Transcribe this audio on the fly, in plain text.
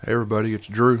Hey everybody, it's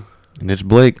Drew, And it's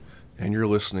Blake. and you're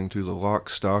listening to the Lock,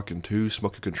 Stock, and Two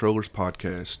Smoking Controllers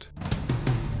podcast.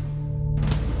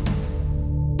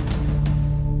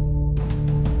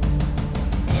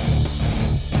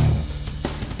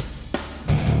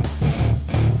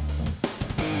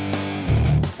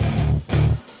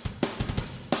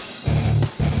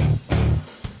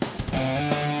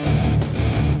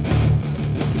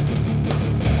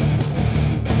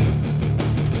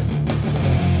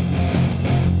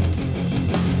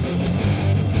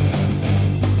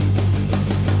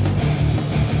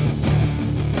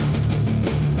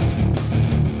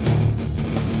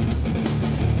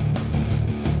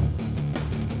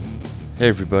 Hey,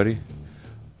 everybody.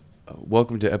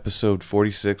 Welcome to episode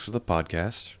 46 of the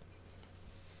podcast.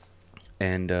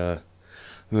 And I'm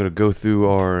going to go through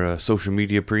our social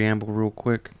media preamble real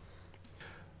quick.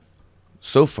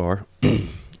 So far,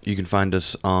 you can find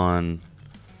us on,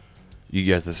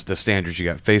 you got the standards. You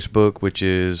got Facebook, which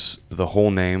is the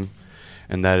whole name.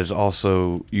 And that is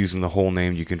also using the whole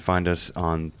name. You can find us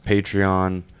on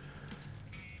Patreon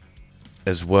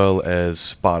as well as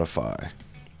Spotify.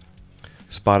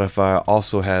 Spotify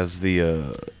also has the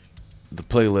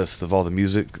playlist of all the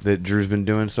music that Drew's been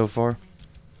doing so far,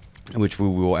 which we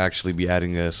will actually be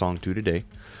adding a song to today.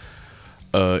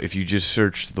 If you just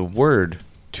search the word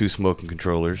Two Smoking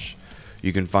Controllers,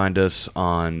 you can find us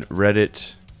on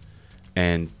Reddit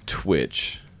and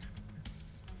Twitch.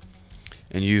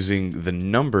 And using the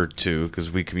number 2,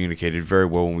 because we communicated very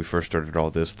well when we first started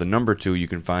all this, the number 2, you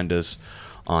can find us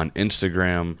on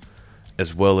Instagram,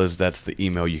 as well as that's the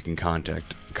email you can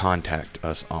contact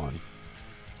us on.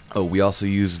 Oh, we also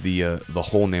use the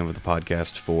whole name of the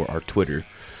podcast for our Twitter,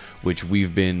 which we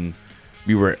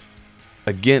were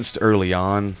against early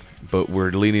on, but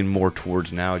we're leaning more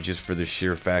towards now just for the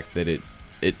sheer fact that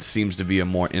it seems to be a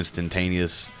more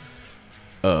instantaneous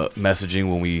messaging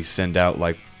when we send out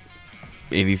like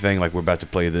anything, like we're about to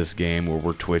play this game or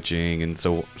we're twitching and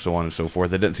so on and so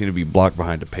forth. It doesn't seem to be blocked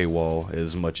behind a paywall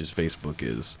as much as Facebook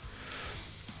is.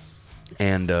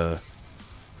 And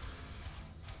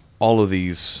all of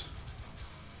these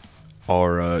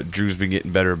are Drew's been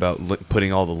getting better about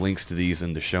putting all the links to these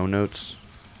in the show notes.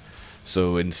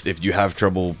 So if you have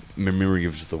trouble remembering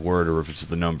if it's the word or if it's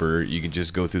the number, you can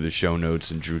just go through the show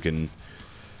notes and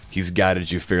he's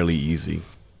guided you fairly easy.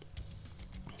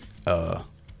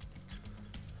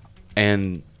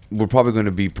 And we're probably going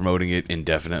to be promoting it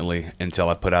indefinitely until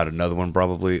I put out another one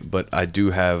probably. But I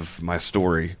do have my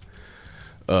story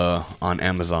on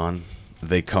Amazon.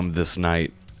 They come this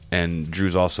night, and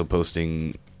Drew's also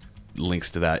posting links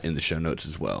to that in the show notes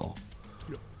as well.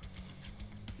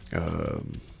 Did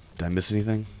I miss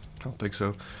anything? I don't think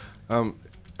so.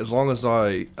 As long as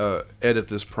I edit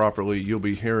this properly, you'll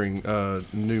be hearing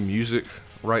new music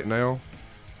right now.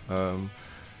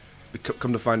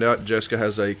 Come to find out, Jessica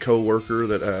has a co-worker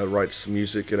that writes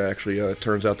music. It actually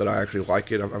turns out that I actually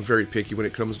like it. I'm very picky when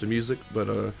it comes to music,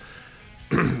 but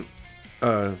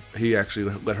he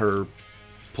actually let her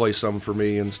play some for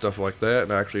me and stuff like that,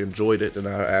 and I actually enjoyed it, and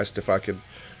I asked if I could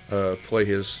play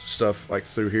his stuff like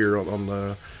through here on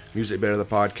the Music Bed of the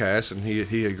podcast, and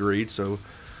he agreed. So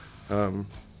I don't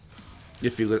know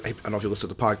if you listen to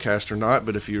the podcast or not,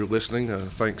 but if you're listening,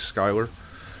 thanks, Skylar.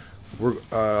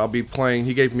 I'll be playing.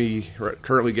 He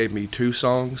currently gave me 2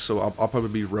 songs, so I'll probably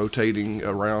be rotating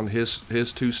around his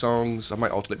 2 songs. I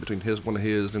might alternate between one of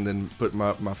his, and then put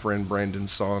my friend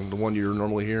Brandon's song, the one you're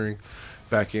normally hearing,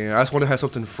 back in. I just want to have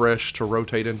something fresh to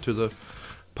rotate into the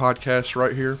podcast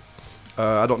right here.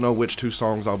 I don't know which of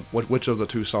the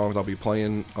 2 songs I'll be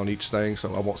playing on each thing,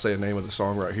 so I won't say the name of the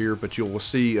song right here, but you will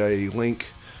see a link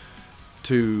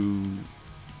to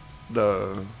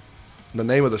the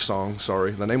name of the song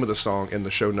in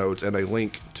the show notes, and a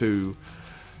link to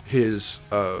his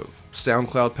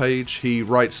SoundCloud page. He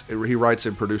writes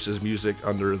and produces music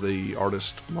under the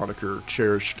artist moniker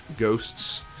Cherished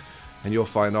Ghosts, and you'll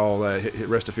find all the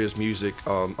rest of his music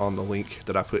on the link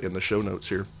that I put in the show notes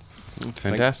here.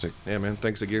 Fantastic. Yeah, man.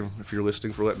 Thanks again if you're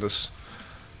listening for letting us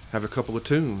have a couple of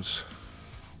tunes.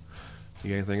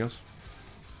 You got anything else?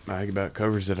 I about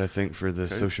covers it, I think, for the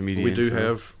social media. We do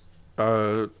have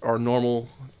our normal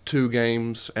 2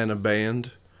 games and a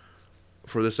band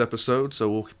for this episode,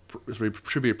 so it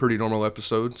should be a pretty normal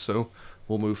episode. So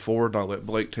we'll move forward, and I'll let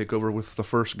Blake take over with the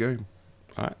first game.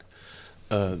 All right.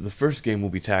 The first game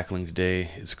we'll be tackling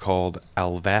today is called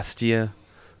Alvastia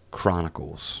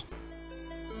Chronicles.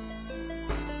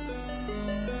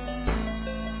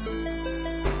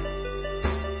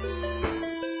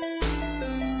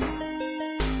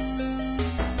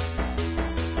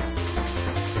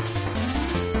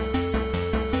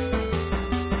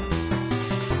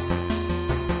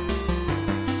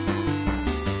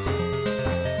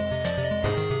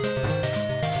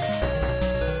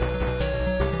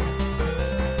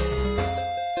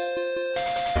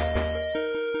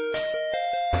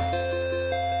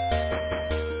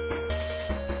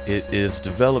 It is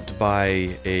developed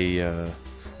by a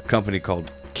company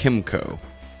called Kimco.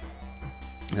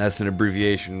 That's an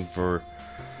abbreviation for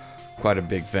quite a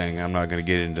big thing. I'm not going to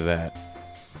get into that.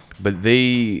 But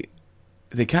they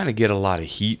kind of get a lot of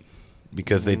heat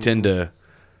because they tend to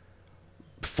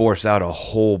force out a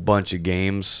whole bunch of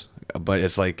games. But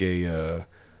it's like a,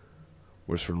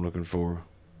 what's what I'm looking for?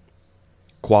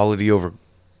 Quantity over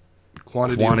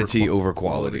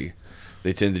quality.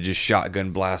 They tend to just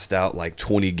shotgun blast out like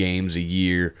 20 games a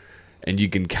year, and you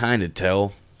can kind of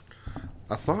tell.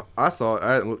 I thought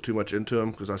I didn't look too much into them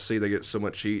because I see they get so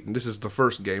much heat, and this is the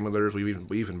first game of theirs we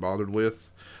even bothered with.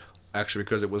 Actually,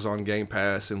 because it was on Game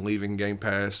Pass and leaving Game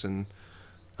Pass, and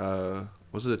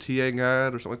was it a TA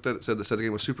guide or something like that? It said the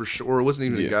game was super short. Or it wasn't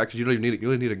even a guide because you don't even need it. You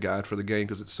only need a guide for the game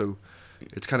because it's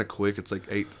kind of quick. It's like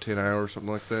 8 to 10 hours,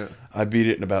 something like that. I beat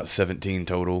it in about 17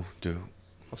 total.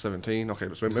 17. Okay,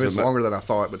 so maybe it's longer than I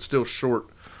thought, but still shorter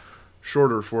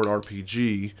for an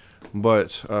RPG.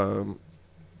 But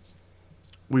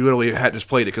we literally had just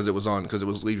played it because it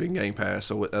was leaving Game Pass.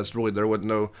 So that's really there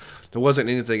wasn't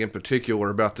anything in particular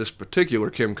about this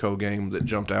particular Kimco game that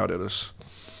jumped out at us.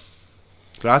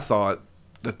 But I thought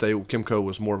that Kimco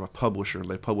was more of a publisher.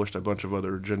 They published a bunch of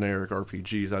other generic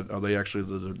RPGs. Are they actually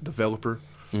the developer?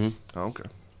 Mm-hmm. Oh,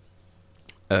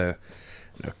 okay.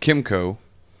 Kimco,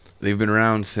 they've been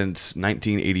around since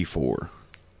 1984.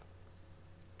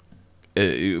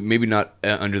 Maybe not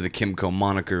under the Kimco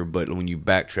moniker, but when you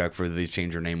backtrack further, they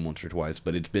change their name once or twice.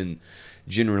 But it's been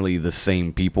generally the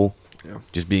same people,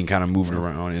 just being kind of moving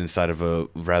around inside of a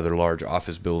rather large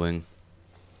office building.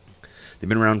 They've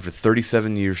been around for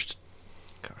 37 years.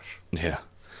 Gosh. Yeah.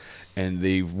 And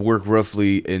they work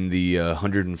roughly in the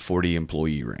 140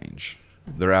 employee range.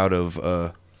 They're out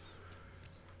of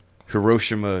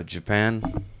Hiroshima,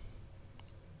 Japan.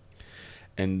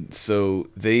 And so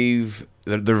their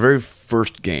very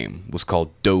first game was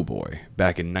called Doughboy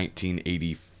back in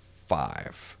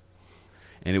 1985.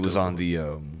 And it was on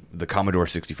the Commodore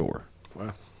 64.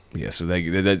 Wow. Yeah, so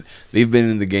they've been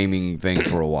in the gaming thing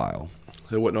for a while.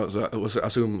 I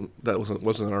assume that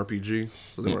wasn't an RPG,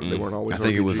 so they weren't always. I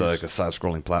think RPGs. It was like a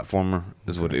side-scrolling platformer.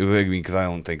 Is what it would be because I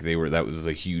don't think that was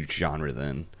a huge genre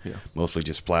then. Yeah, mostly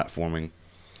just platforming.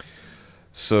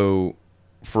 So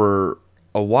for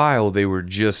a while they were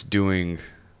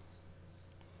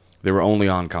only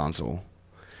on console,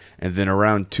 and then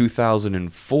around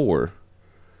 2004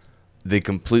 they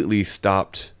completely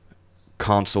stopped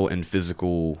console and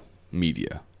physical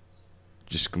media.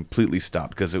 Just completely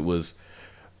stopped because it was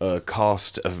it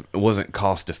wasn't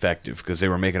cost effective because they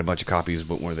were making a bunch of copies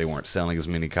but they weren't selling as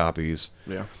many copies.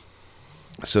 Yeah.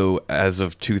 So as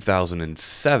of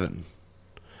 2007,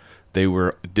 they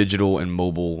were digital and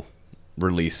mobile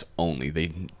release only.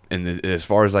 As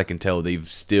far as I can tell, they've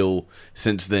still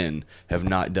since then have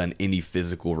not done any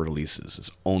physical releases. It's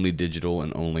only digital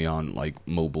and only on like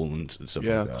mobile and stuff like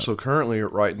that. Yeah. So currently,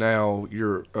 right now,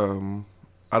 you're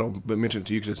I don't mention it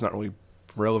to you because it's not really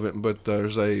relevant, but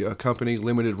there's a company,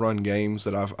 Limited Run Games,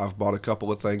 that I've bought a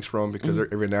couple of things from because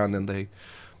every now and then they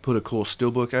put a cool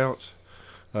steelbook out.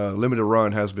 Limited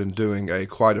Run has been doing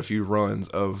quite a few runs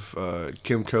of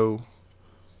Kimco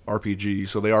RPGs,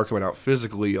 so they are coming out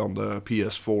physically on the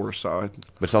PS4 side.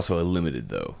 But it's also a limited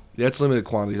though. Yeah, it's limited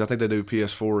quantities. I think they do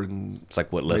PS4 and it's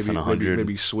like less than 100,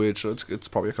 maybe Switch. So it's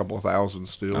probably a couple of thousand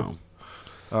still.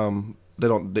 Oh.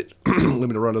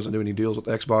 Limited Run doesn't do any deals with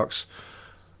Xbox.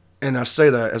 And as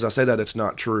I say that, it's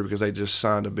not true because they just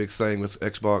signed a big thing with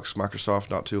Xbox, Microsoft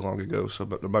not too long ago. So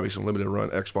but there might be some limited run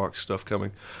Xbox stuff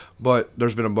coming. But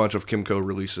there's been a bunch of Kimco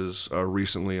releases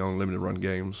recently on limited run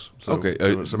games. So,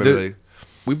 okay.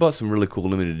 We bought some really cool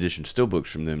limited edition steelbooks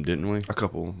from them, didn't we? A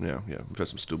couple, yeah. We've had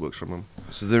some steelbooks from them.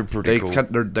 So they're pretty cool.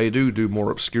 They do more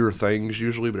obscure things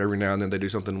usually, but every now and then they do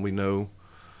something we know.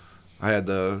 I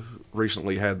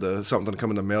recently had something come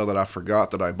in the mail that I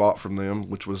forgot that I bought from them,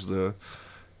 which was the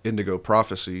Indigo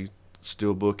Prophecy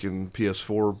steelbook and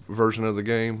PS4 version of the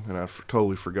game, and I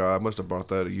totally forgot. I must have bought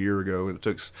that a year ago, and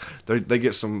they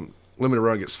get some limited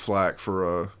run gets flack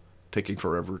for taking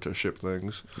forever to ship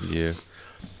things. Yeah.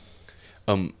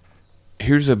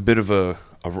 Here's a bit of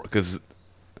because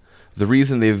the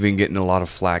reason they've been getting a lot of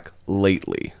flack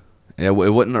lately, it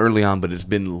wasn't early on, but it's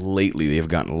been lately. They've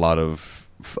gotten a lot of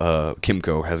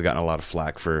Kimco has gotten a lot of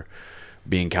flack for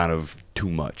being kind of too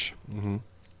much. Mm-hmm.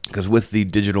 Because with the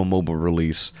digital mobile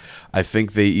release, I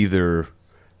think they either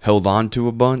held on to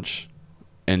a bunch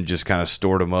and just kind of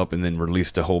stored them up and then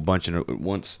released a whole bunch at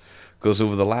once. Because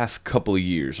over the last couple of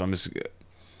years, I'm just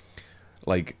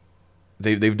like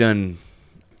they've done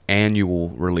annual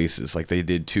releases. Like they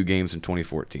did 2 games in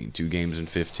 2014, 2 games in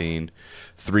 15,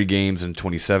 3 games in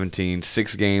 2017,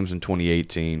 6 games in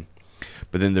 2018.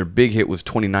 But then their big hit was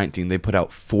 2019. They put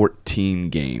out 14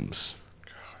 games.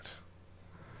 God.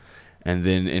 And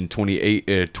then in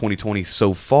 2020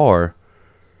 so far,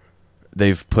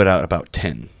 they've put out about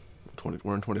 10.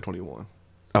 We're in 2021.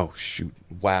 Oh shoot!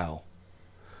 Wow,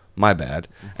 my bad.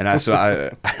 And I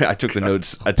took the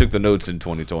notes. I took the notes in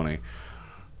 2020.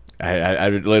 I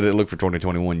let it look for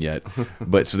 2021 yet,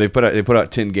 but so they put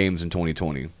out 10 games in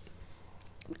 2020,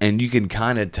 and you can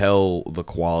kind of tell the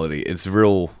quality. It's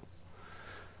real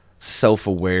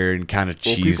self-aware and kind of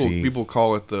cheesy. Well, people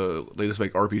call it they just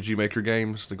make RPG Maker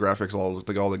games. The graphics,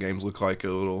 all the games look like a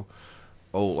little.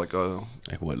 Like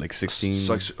 16?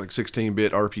 Like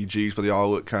 16-bit RPGs, but they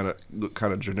all look kind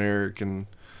of generic and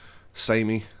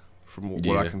samey, from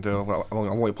what I can tell. I've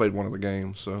only played one of the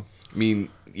games, so. I mean,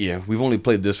 yeah, we've only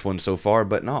played this one so far,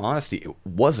 but in all honesty, it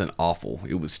wasn't awful.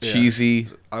 It was cheesy.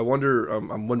 I wonder.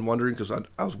 I'm wondering because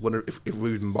I was wondering if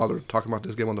we even bothered talking about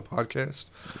this game on the podcast.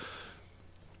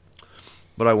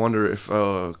 But I wonder if,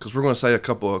 because we're going to say a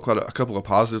couple of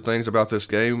positive things about this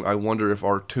game. I wonder if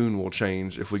our tune will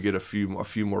change if we get a few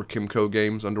more Kimco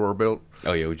games under our belt.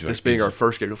 Oh yeah, this being our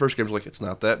first game. The first game's like, it's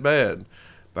not that bad.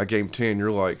 By game 10, you're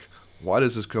like, why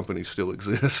does this company still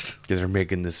exist? Because they're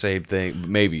making the same thing.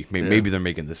 Maybe they're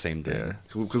making the same thing. Yeah,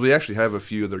 because we actually have a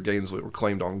few of their games that were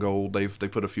claimed on gold. They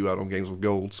put a few out on games with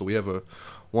gold, so we have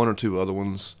one or two other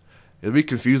ones. It'd be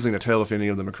confusing to tell if any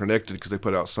of them are connected because they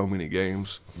put out so many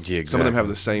games. Yeah, exactly. Some of them have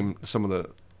the same.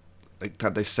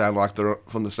 They sound like they're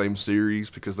from the same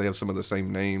series because they have some of the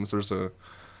same names. I'm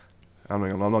not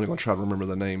even going to try to remember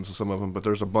the names of some of them, but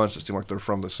there's a bunch that seem like they're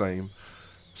from the same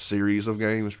series of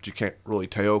games, but you can't really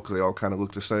tell because they all kind of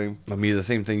look the same. I mean, the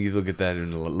same thing. You look at that,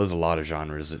 and there's a lot of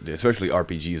genres that do, especially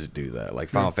RPGs that do that. Like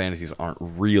Final Fantasies aren't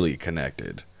really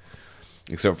connected.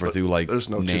 Except for through like there's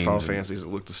no names two Final Fantasies that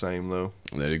look the same though.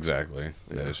 Exactly.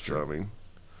 Yeah, that is true. I mean,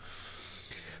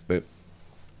 but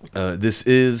this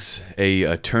is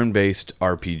a turn-based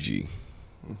RPG,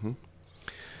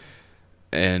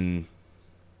 and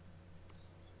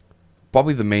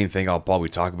probably the main thing I'll probably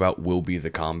talk about will be the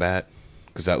combat,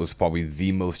 because that was probably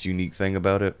the most unique thing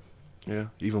about it. Yeah,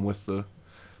 even with the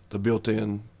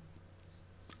built-in.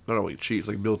 Not only cheats,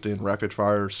 like built-in rapid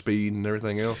fire speed and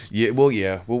everything else. Yeah, well,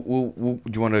 yeah. We'll do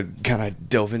you want to kind of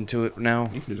delve into it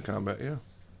now? You can do the combat, yeah.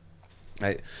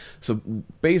 Right. So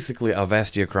basically,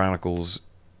 Alvastia Chronicles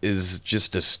is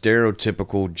just a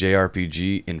stereotypical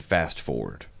JRPG in fast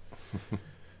forward.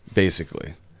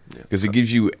 Basically, because it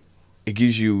gives you,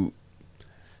 because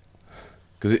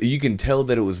you can tell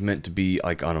that it was meant to be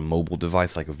like on a mobile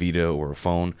device, like a Vita or a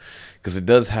phone, because it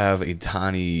does have a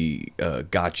tiny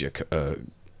gacha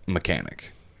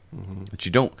mechanic that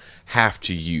you don't have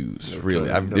to use.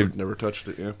 I've never touched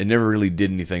it. Yeah, it never really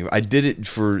did anything. I did it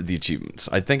for the achievements.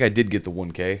 I think I did get the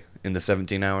 1K in the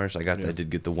 17 hours. I did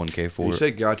get the 1K for it. You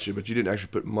say gotcha, but you didn't actually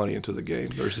put money into the game.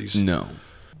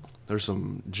 There's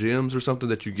some gems or something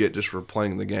that you get just for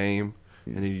playing the game,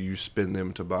 and then you spend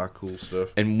them to buy cool stuff.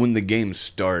 And when the game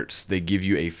starts, they give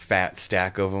you a fat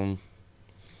stack of them.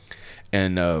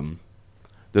 And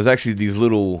there's actually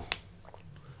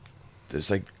there's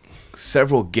like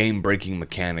several game-breaking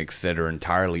mechanics that are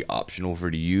entirely optional for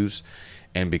you to use.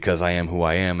 And because I am who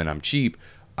I am and I'm cheap,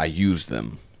 I use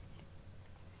them.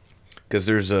 Because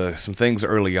there's some things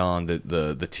early on that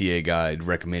the TA guide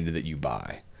recommended that you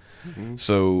buy.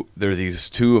 So there are these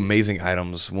 2 amazing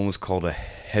items. One was called a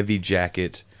heavy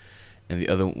jacket, and the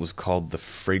other one was called the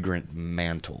fragrant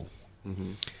mantle.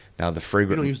 Now the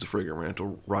fragrant. You don't use the fragrant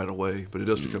mantle right away, but it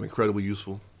does become incredibly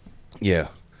useful. Yeah,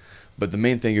 but the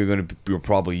main thing you'll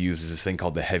probably use is this thing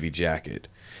called the heavy jacket,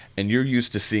 and you're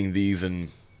used to seeing these in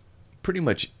pretty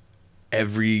much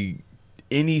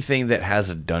anything that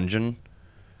has a dungeon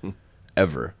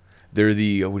ever. They're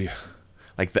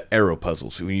like the arrow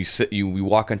puzzles. When we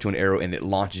walk onto an arrow and it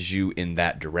launches you in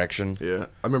that direction. Yeah,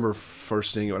 I remember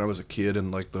first seeing it when I was a kid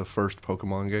in like the first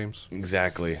Pokemon games.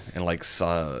 Exactly, and like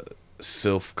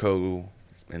Silphco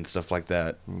and stuff like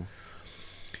that.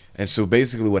 And so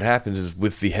basically what happens is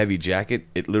with the heavy jacket,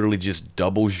 it literally just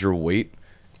doubles your weight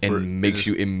and makes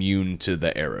you immune to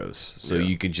the arrows. So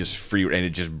you can just and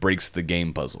it just breaks the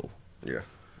game puzzle. Yeah.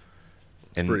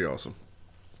 It's pretty awesome.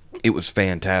 It was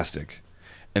fantastic.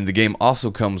 And the game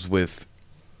also comes with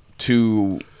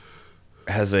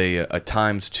has a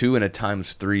 ×2 and a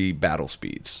 ×3 battle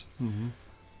speeds.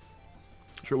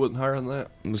 Sure it wasn't higher than that?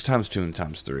 It was ×2 and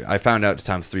 ×3. I found out it's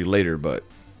 ×3 later, but...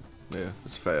 Yeah,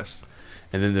 it's fast.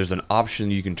 And then there's an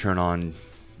option you can turn on,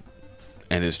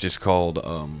 and it's just called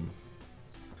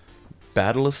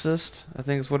Battle Assist, I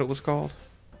think is what it was called.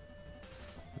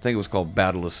 I think it was called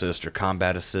Battle Assist or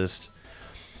Combat Assist.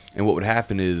 And what would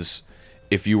happen is,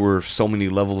 if you were so many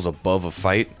levels above a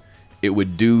fight, it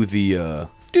would do the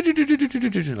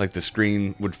like the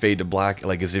screen would fade to black,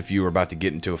 like as if you were about to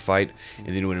get into a fight, and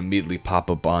then it would immediately pop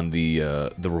up on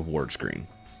the reward screen,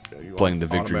 playing the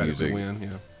victory music. Win,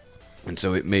 yeah. And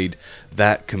so it made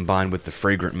that combined with the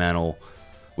Fragrant Mantle,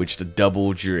 which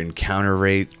doubled your encounter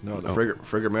rate. No, the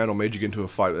Fragrant Mantle made you get into a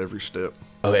fight every step.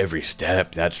 Oh, every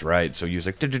step. That's right. So you was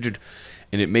like, and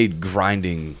it made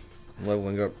grinding,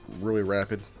 leveling up really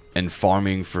rapid, and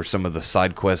farming for some of the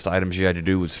side quest items you had to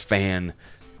do was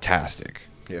fantastic.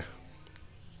 Yeah.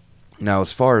 Now,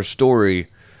 as far as story,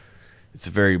 it's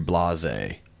very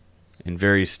blasé and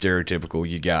very stereotypical.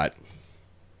 You got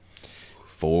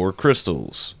 4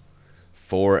 crystals,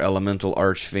 4 elemental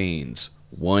archfiends,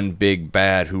 1 big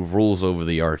bad who rules over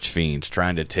the archfiends,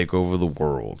 trying to take over the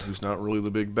world. Who's not really the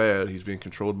big bad. He's being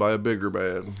controlled by a bigger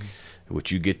bad.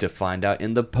 Which you get to find out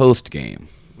in the post-game.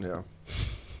 Yeah.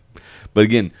 But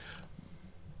again,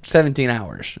 17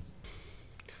 hours.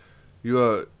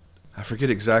 I forget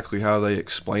exactly how they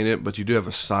explain it, but you do have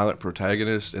a silent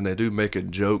protagonist, and they do make a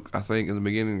joke, I think, in the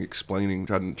beginning, explaining,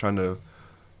 trying to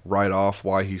write off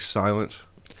why he's silent.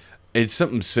 It's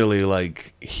something silly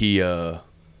like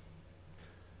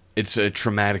it's a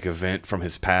traumatic event from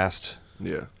his past.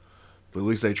 Yeah. But at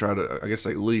least they try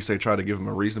to give him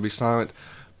a reason to be silent.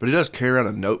 But he does carry around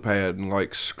a notepad and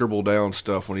like scribble down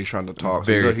stuff when he's trying to talk.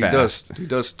 Very fast. He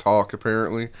does talk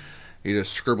apparently. He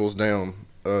just scribbles down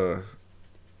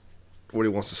what he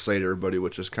wants to say to everybody,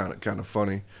 which is kind of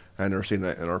funny. I've never seen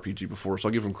that in RPG before, so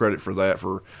I'll give him credit for that.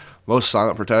 For most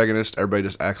silent protagonists, everybody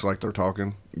just acts like they're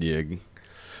talking. Yeah,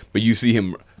 but you see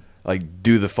him like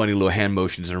do the funny little hand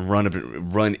motions and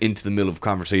run into the middle of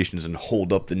conversations and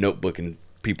hold up the notebook in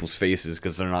people's faces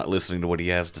because they're not listening to what he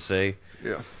has to say.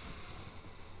 Yeah,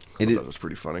 and that was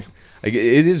pretty funny. Like,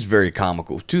 it is very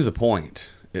comical, to the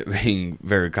point. It being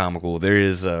very comical. There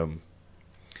is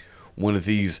one of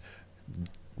these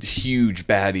huge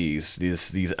baddies,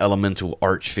 these elemental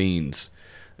archfiends.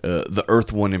 The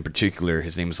Earth one in particular,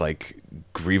 his name's like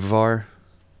Greevar.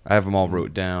 I have them all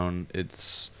wrote down.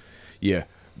 It's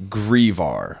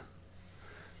Greevar,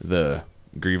 the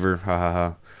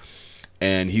Griever,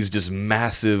 and he's just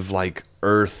massive, like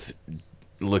Earth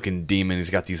looking demon. He's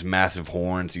got these massive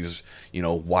horns. He's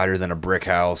wider than a brick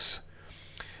house.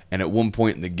 And at one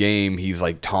point in the game, he's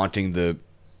like taunting the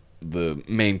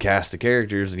main cast of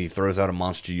characters, and he throws out a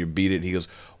monster. You beat it, and he goes,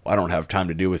 "I don't have time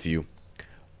to deal with you.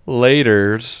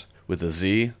 Laters," with a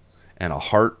Z and a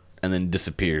heart, and then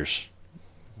disappears.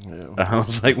 Yeah. I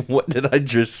was like, what did I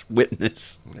just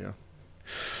witness? Yeah.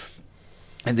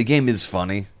 And the game is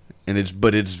funny,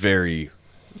 but it's very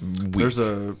weak. There's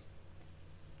a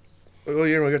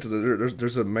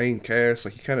there's a main cast,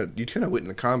 like you kind of went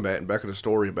into combat and back in the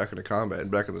story and back into combat and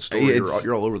back in the story.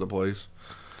 You're all over the place.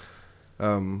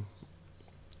 So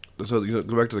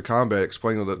go back to the combat,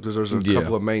 explain that because there's a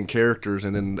couple of main characters,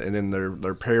 and then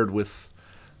they're paired with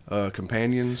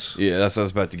companions. Yeah, that's what I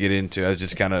was about to get into. I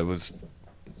just kind of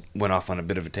went off on a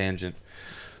bit of a tangent.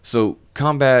 So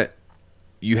combat,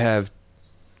 you have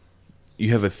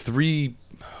a 3.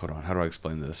 Hold on, how do I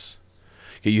explain this?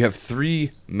 Okay, you have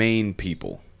 3 main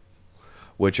people,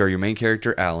 which are your main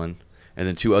character Alan, and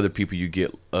then 2 other people you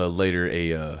get later.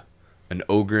 An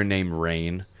ogre named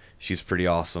Rain. She's pretty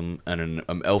awesome, and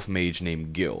an elf mage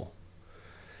named Gil.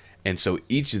 And so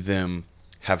each of them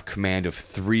have command of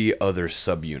 3 other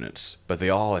subunits, but they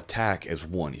all attack as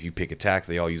one. If you pick attack,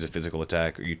 they all use a physical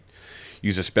attack, or you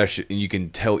use a special, and you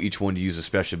can tell each one to use a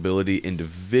special ability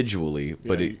individually.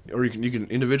 But or you can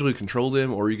individually control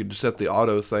them, or you can just set the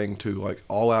auto thing to like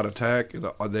all out attack, and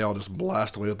they all just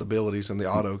blast away with abilities in the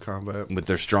auto combat with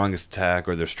their strongest attack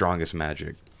or their strongest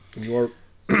magic.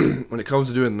 When it comes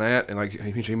to doing that, and like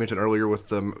he mentioned earlier with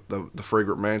the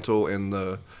Fragrant Mantle and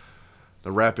the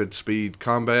rapid speed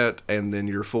combat, and then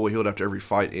you're fully healed after every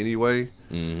fight anyway.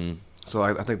 Mm-hmm. So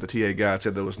I think the TA guy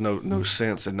said there was no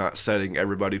sense in not setting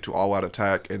everybody to all out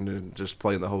attack and then just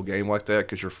playing the whole game like that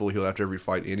because you're fully healed after every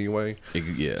fight anyway.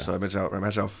 Yeah. So imagine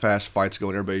how fast fights go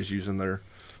and everybody's using the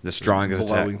strongest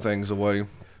blowing attack. Things away.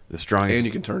 The strongest, and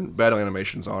you can turn battle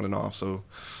animations on and off. So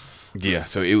yeah,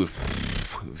 so it was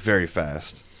very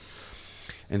fast.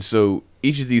 And so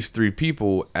each of these 3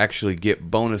 people actually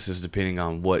get bonuses depending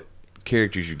on what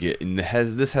characters you get. And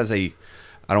this has a,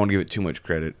 I don't want to give it too much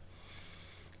credit,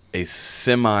 a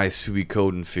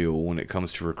semi-Suikoden feel when it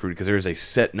comes to recruiting, because there is a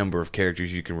set number of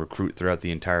characters you can recruit throughout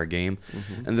the entire game.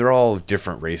 Mm-hmm. And they're all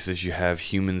different races. You have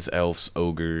humans, elves,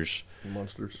 ogres,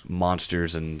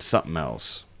 monsters, and something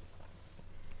else.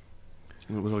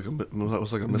 It was like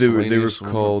a They were miscellaneous.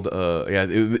 called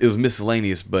it was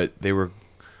miscellaneous, but they were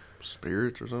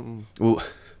spirits or something. well.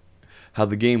 How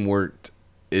the game worked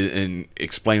in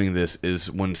explaining this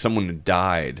is when someone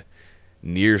died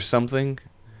near something,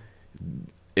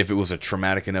 if it was a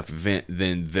traumatic enough event,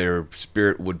 then their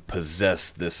spirit would possess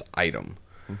this item.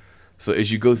 So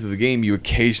as you go through the game, you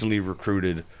occasionally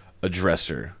recruited a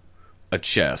dresser, a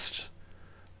chest,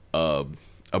 a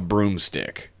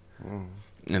broomstick,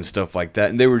 and stuff like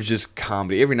that. And they were just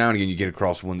comedy. Every now and again, you get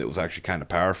across one that was actually kind of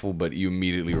powerful, but you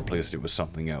immediately replaced it with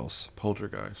something else.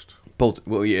 Poltergeist.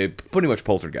 Well, yeah, pretty much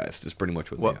Poltergeist is pretty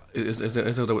much what What is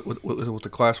what the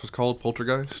class was called?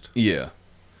 Poltergeist. Yeah,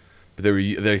 but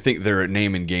I think their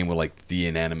name in game were like the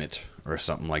Inanimate or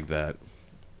something like that.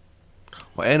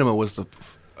 Well, Anima was the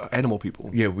animal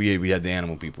people. Yeah, we had the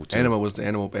animal people too. Anima was the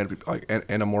animal, like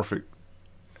anamorphic,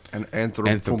 and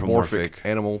anthropomorphic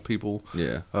animal people.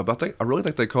 Yeah, but I really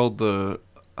think they called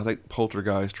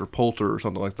Poltergeist or Polter or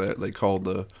something like that. They called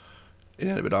the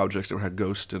inanimate objects that had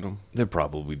ghosts in them. they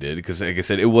probably did because, like I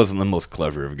said, it wasn't the most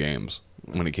clever of games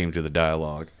when it came to the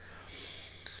dialogue.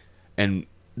 And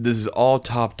this is all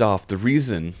topped off. The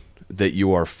reason that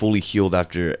you are fully healed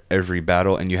after every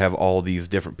battle and you have all these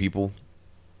different people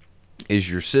is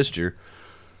your sister,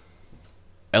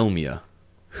 Elmia,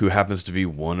 who happens to be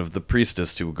one of the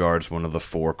priestess who guards one of the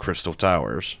 4 crystal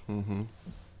towers. Mm-hmm.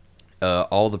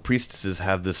 All the priestesses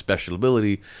have this special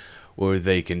ability where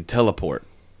they can teleport.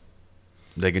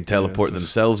 They can teleport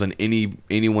themselves and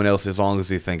anyone else as long as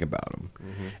they think about them.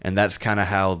 Mm-hmm. And that's kind of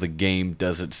how the game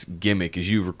does its gimmick, is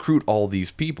you recruit all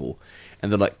these people, and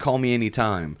they're like, call me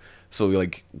anytime. So,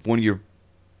 like, one of your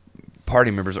party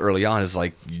members early on is,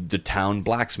 like, the town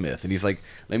blacksmith. And he's like,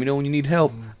 let me know when you need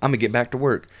help. I'm going to get back to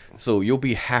work. So you'll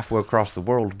be halfway across the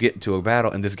world, get into a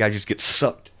battle, and this guy just gets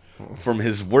sucked from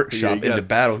his workshop into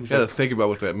battle. You gotta think about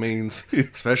what that means,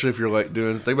 especially if you're like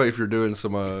think about if you're doing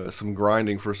some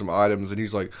grinding for some items, and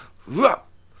he's like, wah!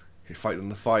 He's fighting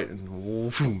the fight,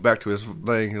 and back to his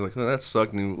thing. He's like, oh, that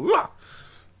sucked, and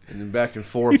then back and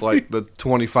forth like the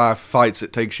 25 fights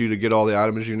it takes you to get all the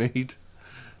items you need.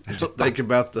 Just think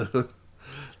about the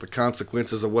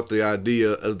consequences of what the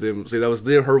idea of them. See, that was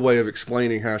her way of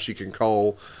explaining how she can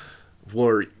call.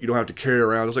 Where you don't have to carry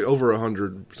around. It was like over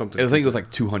 100 something. I think it was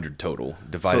like 200 total,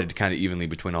 divided kind of evenly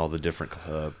between all the different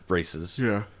races.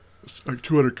 Yeah, it's like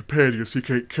 200 companions. You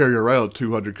can't carry around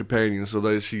 200 companions. So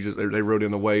they wrote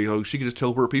in a way, oh, she could just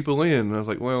teleport people in. And I was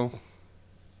like, well,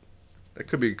 that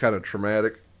could be kind of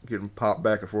traumatic, getting popped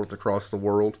back and forth across the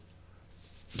world.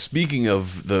 Speaking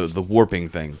of the warping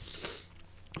thing,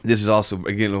 this is also,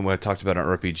 again, what I talked about on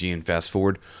RPG and Fast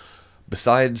Forward.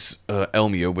 Besides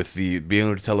Elmia, with the being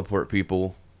able to teleport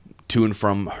people to and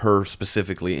from her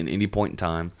specifically in any point in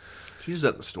time. She used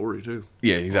that in the story, too.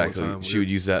 Yeah, exactly. She would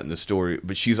use that in the story.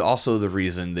 But she's also the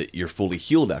reason that you're fully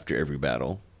healed after every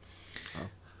battle. Oh,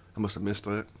 I must have missed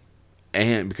that.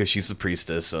 And because she's the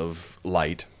priestess of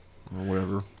light. Or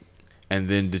whatever. And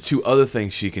then the 2 other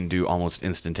things she can do almost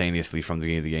instantaneously from the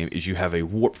beginning of the game is you have a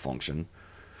warp function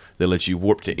that lets you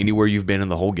warp to anywhere you've been in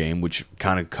the whole game, which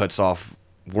kind of cuts off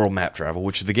world map travel,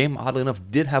 which the game, oddly enough,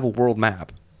 did have a world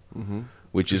map. Mm-hmm.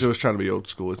 Which is, it was trying to be old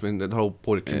school. It's been the whole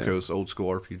point of Kimco's old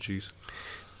school RPGs.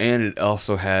 And it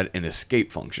also had an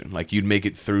escape function. Like, you'd make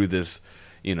it through this,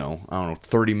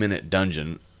 30-minute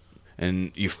dungeon,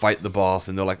 and you fight the boss,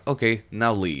 and they're like, okay,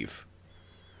 now leave.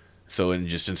 So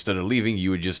instead of leaving,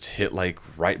 you would just hit, like,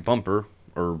 right bumper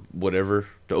or whatever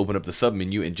to open up the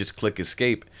sub-menu and just click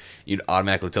escape. You'd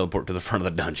automatically teleport to the front of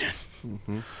the dungeon.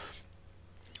 Mm-hmm.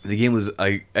 The game was,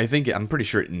 I'm pretty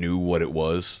sure it knew what it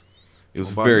was. It was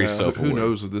very self-aware. Who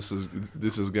knows if this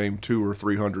is game 2 or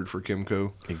 300 for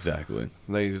Kimco? Exactly.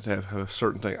 They have a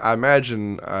certain thing. I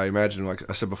imagine, like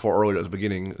I said before earlier at the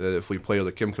beginning, that if we play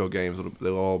other Kimco games,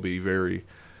 they'll all be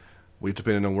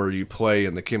depending on where you play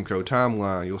in the Kimco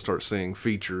timeline, you'll start seeing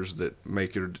features that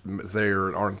make it there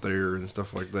and aren't there and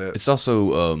stuff like that. It's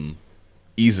also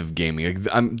ease of gaming.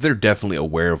 They're definitely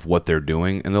aware of what they're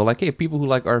doing, and they're like, hey, people who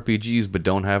like RPGs but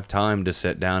don't have time to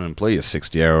sit down and play a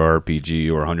 60-hour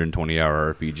RPG or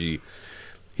 120-hour RPG,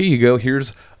 here you go.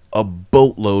 Here's a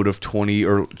boatload of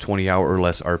 20-hour or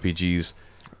less RPGs.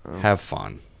 Have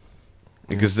fun.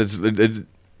 Because it's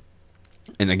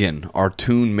and again, our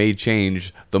tune may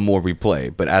change the more we play,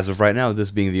 but as of right now,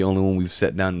 this being the only one we've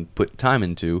sat down and put time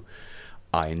into,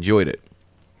 I enjoyed it.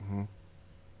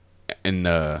 And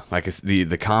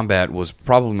the combat was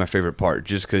probably my favorite part,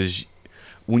 just because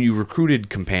when you recruited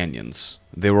companions,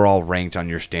 they were all ranked on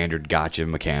your standard gacha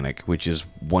mechanic, which is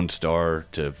 1-star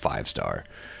to 5-star.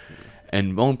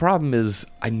 And my only problem is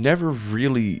I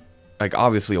like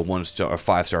obviously a 1-star, a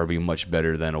 5-star would be much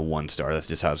better than a 1-star. That's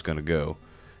just how it's gonna go.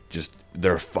 Just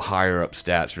their higher up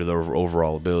stats for their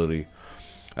overall ability.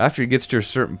 After it gets to a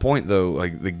certain point, though,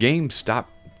 like the game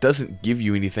doesn't give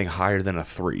you anything higher than a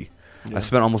 3. Yeah. I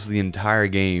spent almost the entire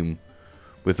game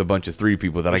with a bunch of 3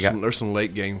 people that There's some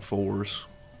late game 4s,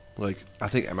 like I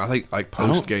think like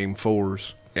post game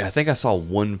 4s. Yeah, I think I saw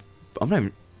one. I'm not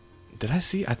even. Did I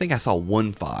see? I think I saw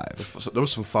 1 5. So there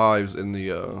was some 5s in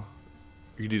the.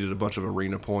 You needed a bunch of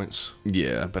arena points.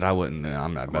 Yeah, but I wouldn't.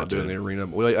 I'm not about doing the arena.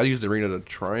 Well, I used the arena to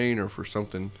train or for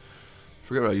something. I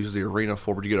forget what I used the arena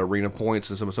for, but you get arena points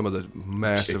and some of the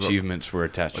massive achievements were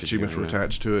attached.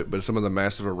 To it, but some of the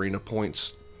massive arena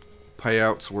points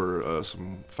payouts were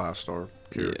some 5-star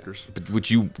characters. Yeah, but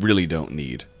which you really don't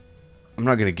need. I'm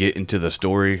not gonna get into the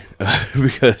story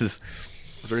because.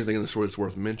 Is there anything in the story that's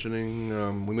worth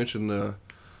mentioning? We mentioned the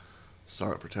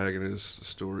silent protagonist, the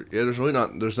story. Yeah,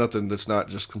 there's nothing that's not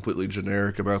just completely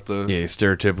generic about the. Yeah,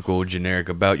 stereotypical, generic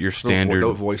about your standard.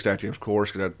 No voice acting, of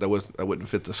course, because that wouldn't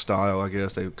fit the style, I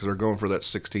guess, because they're going for that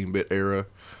 16-bit era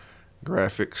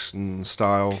graphics and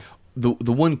style. The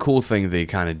one cool thing they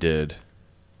kind of did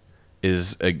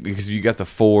is because you got the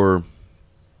 4.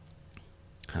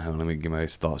 Let me get my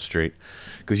thoughts straight.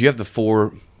 Because you have the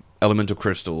 4 elemental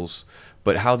crystals.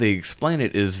 But how they explain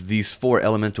it is these 4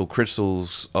 elemental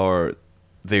crystals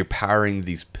they're powering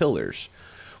these pillars,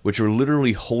 which are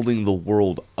literally holding the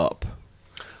world up.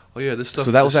 Oh yeah, this stuff.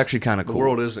 So that was actually kind of cool. The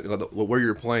world isn't where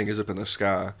you're playing is up in the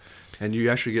sky, and you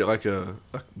actually get like a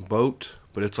boat,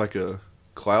 but it's like a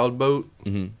cloud boat,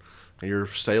 and you're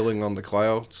sailing on the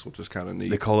clouds, which is kind of neat.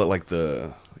 They call it like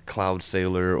the Cloud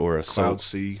Sailor or a Cloud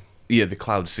Sea. Yeah, the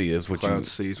Cloud Sea is what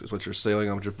Sea is what you're sailing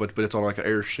on, but it's on like an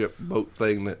airship boat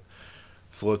thing that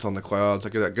floats on the clouds. I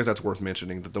guess that's worth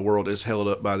mentioning, that the world is held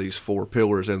up by these 4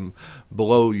 pillars, and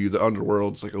below you, the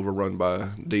underworld's like overrun by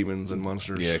demons and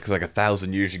monsters. Yeah, because like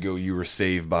 1,000 years ago, you were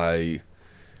saved by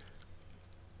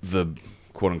the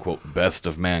quote-unquote best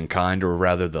of mankind, or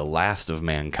rather the last of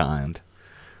mankind,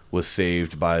 was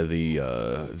saved by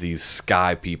these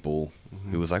sky people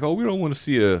who was like, oh, we don't want to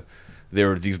see there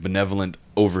were these benevolent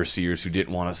overseers who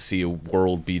didn't want to see a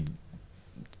world be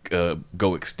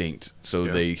go extinct, so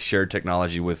they shared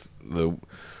technology with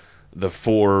the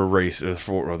 4 races,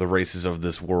 or the races of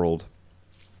this world,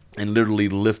 and literally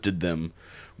lifted them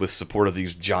with support of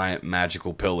these giant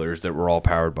magical pillars that were all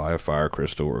powered by a fire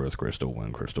crystal, earth crystal,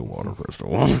 wind crystal, water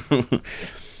crystal.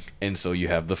 And so you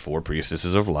have the 4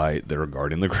 priestesses of light that are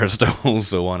guarding the crystals,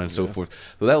 so on and so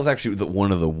forth. So that was actually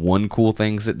one of the cool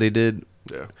things that they did.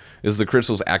 Yeah, is the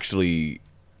crystals actually.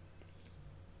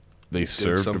 They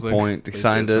served a point,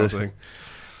 kind of. Because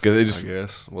they just, I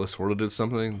guess. Well, they sort of did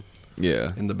something.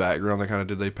 Yeah. In the background,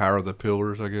 they power the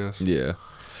pillars, I guess. Yeah.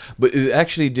 But it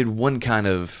actually did one kind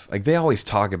of, like, they always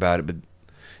talk about it, but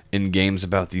in games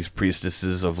about these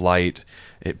priestesses of light,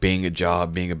 it being a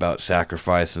job, being about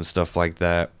sacrifice and stuff like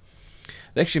that.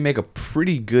 They actually make a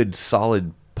pretty good,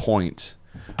 solid point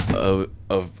of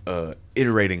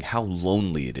iterating how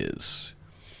lonely it is.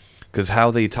 Because how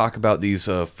they talk about these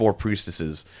 4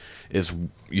 priestesses is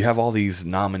you have all these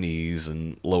nominees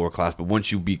and lower class, but once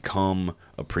you become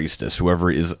a priestess, whoever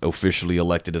is officially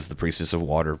elected as the priestess of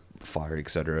water, fire,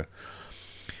 etc.,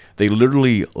 they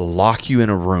literally lock you in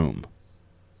a room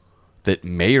that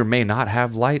may or may not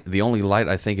have light. The only light,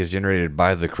 I think, is generated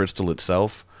by the crystal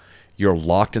itself. You're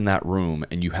locked in that room,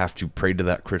 and you have to pray to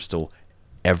that crystal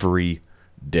every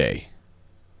day,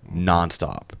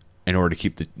 nonstop, in order to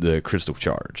keep the crystal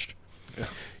charged. Yeah.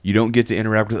 You don't get to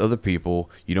interact with other people.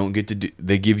 You don't get to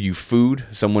they give you food.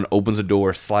 Someone opens a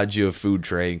door, slides you a food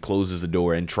tray, and closes the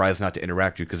door and tries not to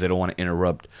interact with you because they don't want to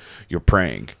interrupt your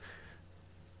praying.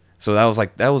 So that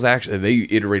was actually, they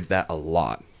iterated that a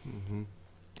lot. Mm-hmm.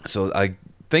 So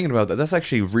thinking about that, that's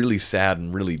actually really sad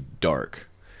and really dark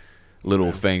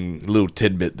little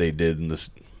tidbit they did in this.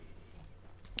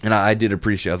 And I did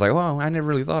appreciate it. I was like, well, I never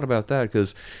really thought about that,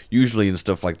 because usually in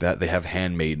stuff like that, they have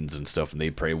handmaidens and stuff, and they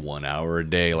pray 1 hour a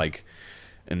day. Like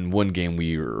in one game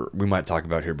we might talk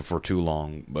about here before too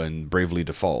long, in Bravely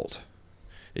Default,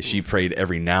 she prayed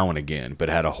every now and again, but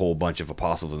had a whole bunch of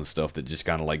apostles and stuff that just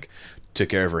kind of like took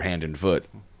care of her hand and foot.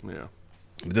 Yeah.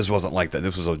 But this wasn't like that.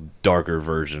 This was a darker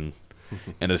version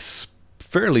and a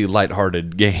fairly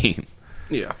lighthearted game.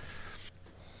 Yeah.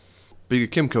 Being a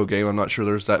Kimco game, I'm not sure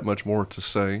there's that much more to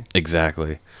say.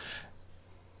 Exactly.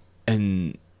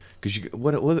 And because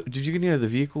what did you get any of the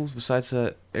vehicles besides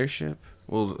that airship?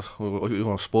 Well, you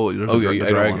want to spoil it? There's the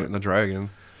dragon.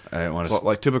 I didn't want to. So,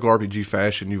 like typical RPG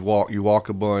fashion, you walk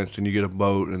a bunch, and you get a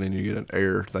boat, and then you get an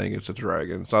air thing. It's a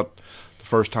dragon. It's not the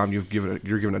first time you're given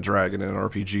a dragon in an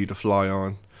RPG to fly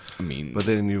on. I mean, But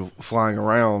then you flying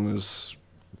around is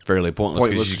fairly pointless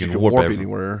pointless. because you 'Cause can warp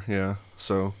anywhere. Yeah.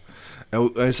 So,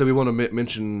 and I said we want to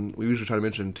mention. We usually try to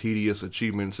mention tedious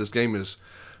achievements. This game is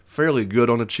fairly good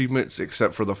on achievements,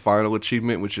 except for the final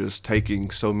achievement, which is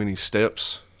taking so many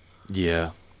steps. Yeah.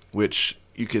 Which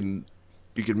you can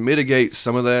mitigate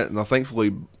some of that. Now,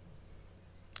 thankfully,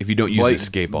 If you don't use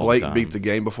escape all Blake the time. beat the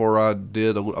game before I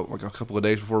did, like a couple of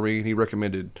days before me. And he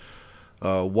recommended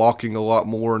walking a lot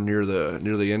more near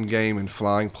the end game and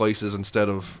flying places instead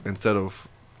of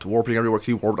warping everywhere.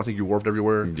 I think you warped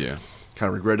everywhere. Yeah. Kind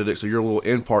of regretted it. So your little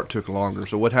end part took longer.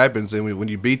 So what happens then when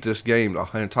you beat this game, the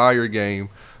entire game,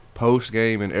 post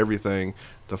game and everything,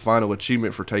 the final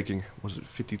achievement for taking, was it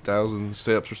 50,000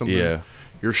 steps or something? Yeah.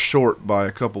 You're short by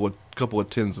a couple of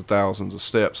tens of thousands of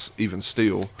steps, even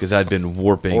still. Because I'd been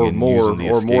warping Or and more, using the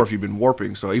or escape. more if you've been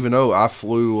warping. So even though I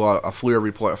flew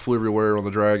everywhere on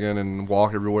the dragon and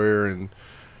walked everywhere and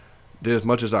did as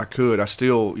much as I could,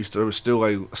 there was still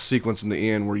a sequence in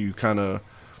the end where you kind of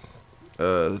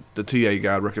the TA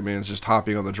guide recommends just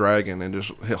hopping on the dragon and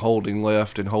just holding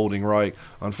left and holding right.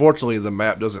 Unfortunately, the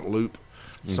map doesn't loop.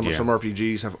 Some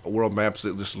RPGs have world maps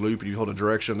that just loop and you hold a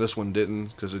direction. This one didn't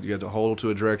because you had to hold to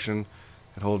a direction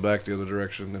and hold back the other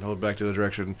direction and hold back the other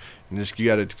direction. And just you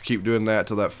got to keep doing that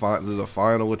till the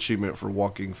final achievement for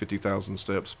walking 50,000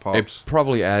 steps pops. It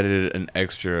probably added an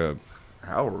extra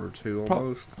Hour or two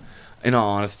almost. In all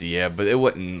honesty, yeah, but it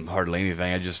wasn't hardly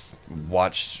anything. I just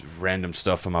watched random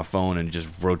stuff on my phone and just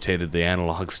rotated the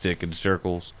analog stick in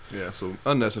circles. Yeah, so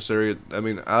unnecessary. I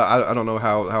mean, I don't know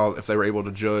how if they were able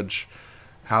to judge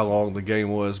how long the game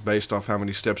was based off how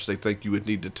many steps they think you would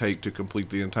need to take to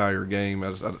complete the entire game.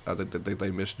 I think that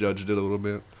they misjudged it a little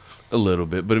bit. A little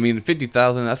bit, but I mean,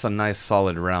 50,000, that's a nice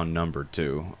solid round number,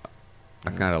 too.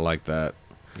 I kind of like that.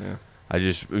 Yeah.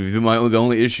 The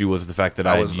only issue was the fact that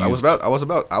I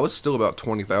was still about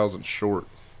 20,000 short.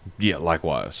 Yeah,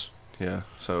 likewise. Yeah,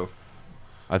 so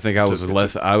I think I was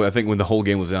less. I think when the whole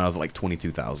game was done, I was like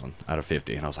 22,000 out of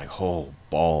 50, and I was like, "Oh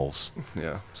balls!"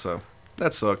 Yeah, so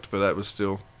that sucked, but that was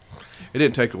still. It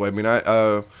didn't take away. I mean,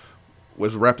 I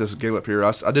was wrap this game up here.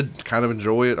 I did kind of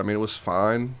enjoy it. I mean, it was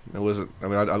fine. It wasn't. I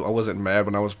mean, I wasn't mad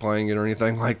when I was playing it or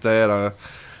anything like that.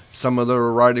 Some of the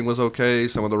writing was okay.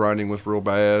 Some of the writing was real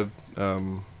bad.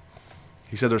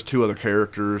 He said there's two other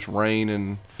characters, Rain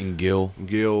and Gil.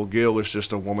 Gil is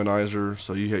just a womanizer.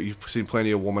 So you've seen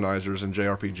plenty of womanizers in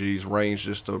JRPGs. Rain's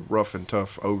just a rough and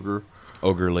tough ogre.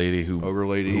 Ogre lady who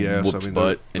yes. whoops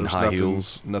butt in high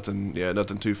heels.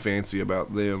 Nothing too fancy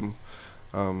about them.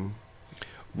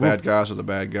 Bad guys are the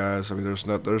bad guys. I mean,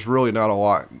 there's really not a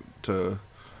lot to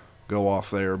go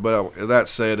off there. But that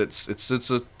said,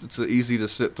 it's easy to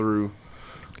sit through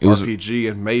RPG,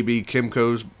 and maybe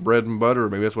Kimco's bread and butter.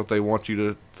 Maybe that's what they want you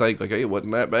to think. Like, hey, it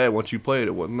wasn't that bad. Once you played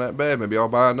it, wasn't that bad. Maybe I'll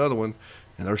buy another one.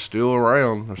 And they're still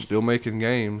around. They're still making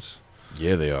games.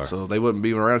 Yeah, they are. So they wouldn't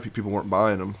be around if people weren't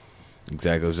buying them.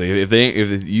 Exactly. So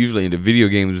if usually in the video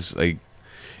games, like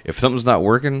if something's not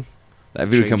working, that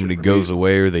video company goes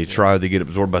away, or they get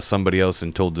absorbed by somebody else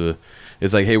and told to.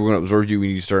 It's like, hey, we're going to absorb you when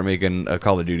you start making a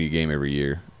Call of Duty game every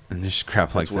year, and just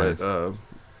crap like that.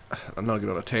 I'm not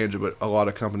getting on a tangent, but a lot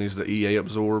of companies that EA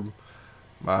absorb,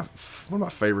 one of my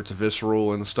favorites,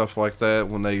 Visceral and stuff like that,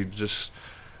 when they just,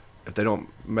 if they don't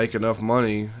make enough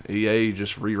money, EA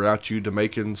just reroute you to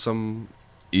making some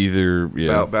either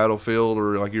Battlefield,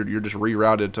 or like you're just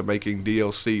rerouted to making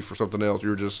DLC for something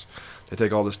else. They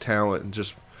take all this talent and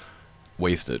just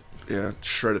waste it. Yeah,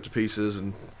 shred it to pieces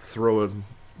and throw in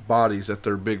bodies at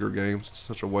their bigger games. It's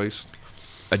such a waste.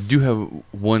 I do have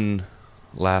one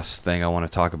last thing I want to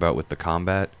talk about with the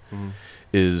combat.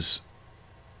 Is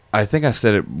I think I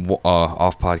said it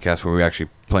off podcast where we were actually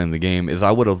playing the game, is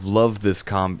I would have loved this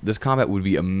combat would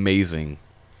be amazing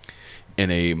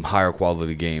in a higher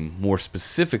quality game. More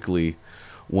specifically,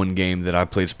 one game that I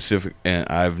played and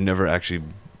I've never actually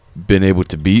been able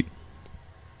to beat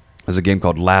is a game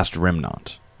called Last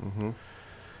Remnant,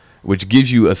 which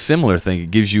gives you a similar thing.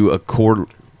 It gives you a core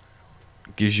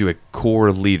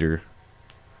leader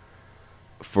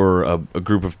for a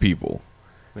group of people.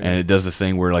 Yeah. And it does this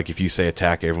thing where, like, if you say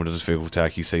attack, everyone does a physical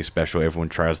attack. You say special, everyone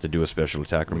tries to do a special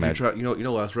attack or magic. You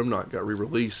know, Last Remnant got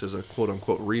re-released as a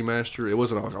quote-unquote remaster. It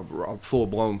wasn't like a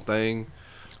full-blown thing.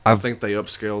 I think they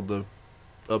upscaled it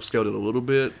a little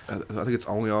bit. I think it's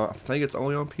only on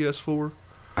PS4.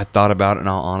 I thought about it in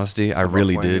all honesty. I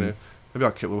really did. It. Maybe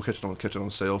we'll catch it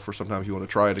on sale for sometime if you want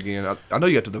to try it again. I know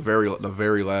you got to the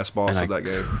very last boss of that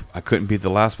game. I couldn't beat the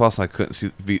last boss. I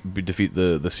couldn't defeat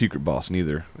the secret boss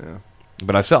neither. Yeah.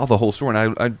 But I saw the whole story,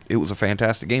 and it was a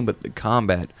fantastic game. But the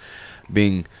combat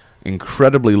being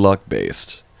incredibly luck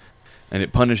based, and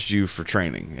it punished you for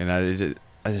training. And I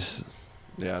just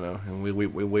Yeah, I know, and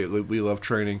we love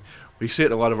training. We see it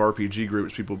in a lot of RPG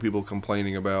groups. People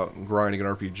complaining about grinding in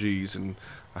RPGs, and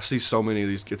I see so many of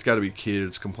these. It's got to be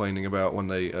kids complaining about when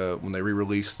they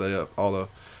re-release all the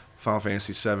Final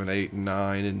Fantasy 7, 8, and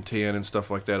 9, and 10 and stuff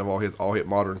like that have all hit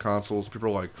modern consoles. People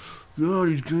are like, "God,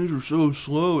 these games are so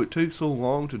slow. It takes so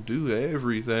long to do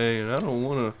everything, and I don't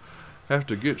want to have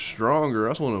to get stronger.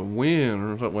 I just want to win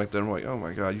or something like that." I'm like, "Oh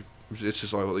my God, it's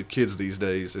just like the kids these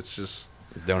days. It's just."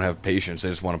 don't have patience. They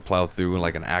just want to plow through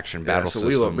like an action battle so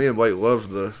system. me and Blake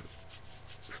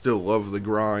still love the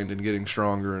grind and getting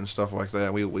stronger and stuff like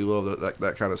that. We love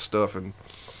that kind of stuff, and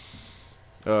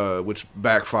which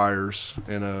backfires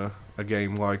in a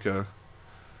game like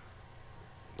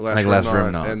Last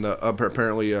Remnant. And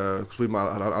apparently, cause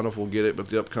I don't know if we'll get it, but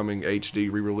the upcoming HD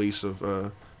re-release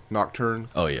of Nocturne.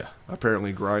 Oh yeah.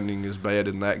 Apparently, grinding is bad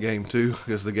in that game too,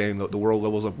 because the world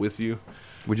levels up with you.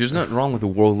 Which is nothing wrong with the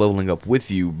world leveling up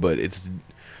with you, but it's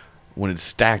when it's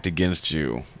stacked against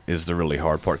you is the really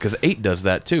hard part. Because 8 does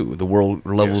that too. The world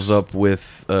levels up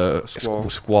with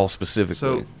Squall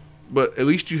specifically. So, but at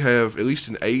least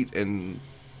in 8 and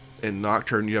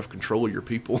Nocturne, you have control of your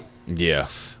people. Yeah.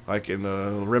 Like in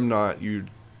the Remnant,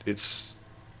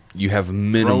 you have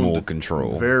minimal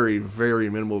control. Very, very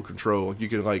minimal control. You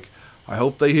can I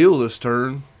hope they heal this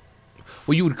turn.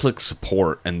 Well, you would click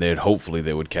support, and hopefully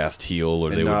they would cast heal,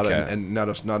 or they would cast and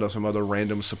not some other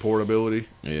random support ability.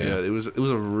 Yeah, it was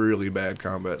a really bad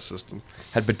combat system.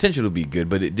 Had potential to be good,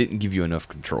 but it didn't give you enough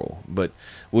control. But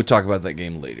we'll talk about that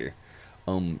game later.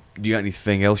 Do you got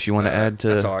anything else you want to add to?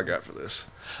 That's all I got for this.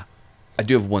 I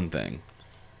do have one thing.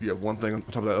 You have one thing on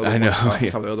top of that other I know. On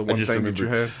top of the other one thing that you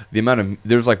had? The amount of...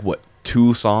 There's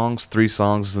 3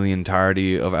 songs in the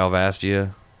entirety of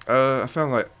Alvastia? I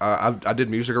found I did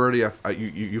music already.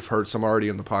 You've heard some already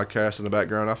in the podcast in the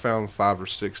background. I found 5 or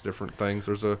 6 different things.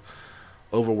 There's a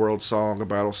overworld song, a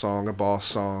battle song, a boss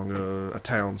song, a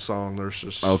town song. There's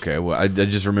just... Okay, well, I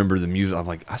just remember the music. I'm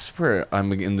like, I swear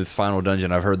I'm in this final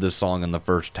dungeon. I've heard this song in the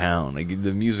first town.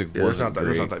 The music wasn't great.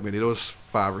 There's not that many. There was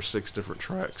 5 or 6 different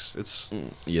tracks. It's...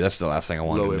 Yeah, that's the last thing I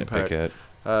wanted to nitpick at.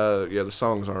 Yeah, the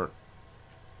songs aren't...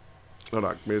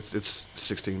 It's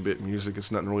 16-bit music.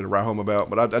 It's nothing really to write home about.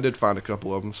 But I did find a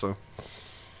couple of them, so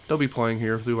they'll be playing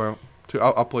here throughout.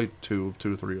 I'll play 2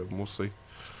 to 3 of them. We'll see.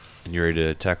 And you ready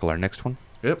to tackle our next one?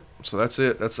 Yep. So that's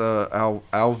it. That's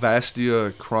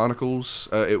Alvastia Chronicles.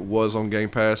 It was on Game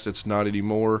Pass. It's not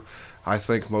anymore. I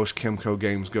think most Kemco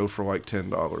games go for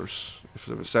 $10. If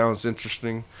it sounds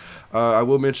interesting, I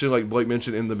will mention, like Blake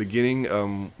mentioned in the beginning,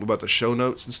 about the show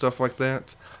notes and stuff like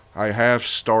that. I have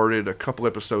started a couple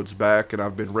episodes back, and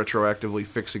I've been retroactively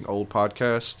fixing old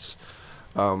podcasts.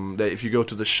 That if you go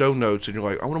to the show notes and you're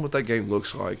like, I wonder what that game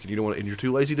looks like, and you don't want, and you're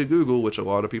too lazy to Google, which a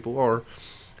lot of people are,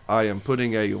 I am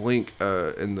putting a link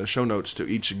in the show notes to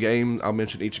each game. I'll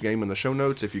mention each game in the show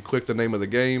notes. If you click the name of the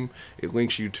game, it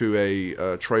links you to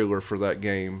a trailer for that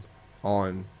game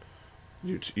on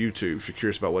YouTube. If you're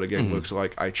curious about what a game looks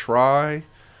like, I try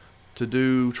to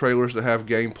do trailers that have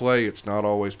gameplay. It's not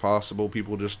always possible.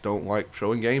 People just don't like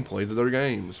showing gameplay to their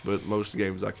games. But most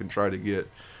games I can try to get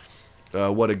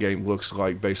what a game looks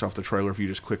like based off the trailer if you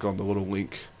just click on the little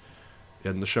link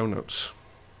in the show notes.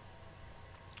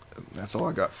 And that's all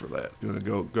I got for that. We're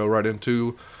gonna go right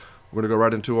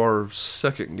into our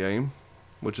second game,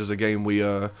 which is a game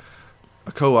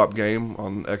a co-op game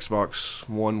on Xbox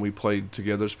One we played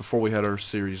together. It's before we had our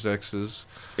Series X's.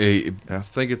 And I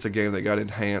think it's a game that got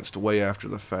enhanced way after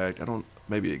the fact.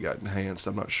 Maybe it got enhanced.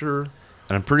 I'm not sure. And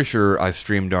I'm pretty sure I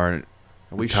streamed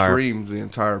streamed the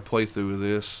entire playthrough of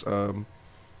this.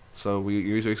 So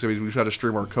we try to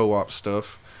stream our co-op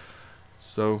stuff.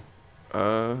 So,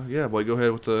 yeah, boy, go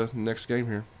ahead with the next game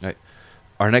here. Right.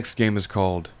 Our next game is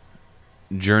called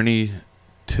Journey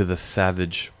to the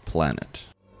Savage Planet.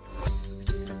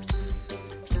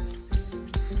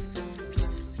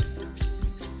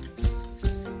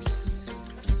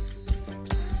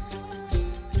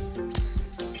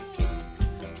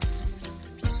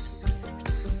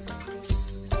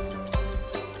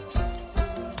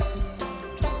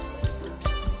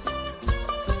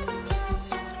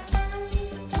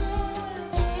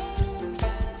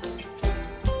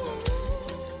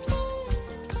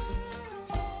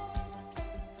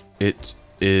 It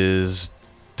is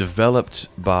developed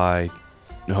by...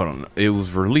 Hold on. It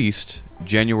was released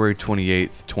January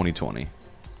 28th, 2020.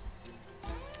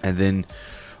 And then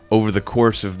over the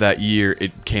course of that year,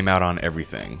 it came out on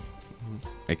everything.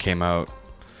 It came out...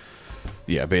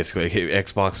 Yeah, basically, it hit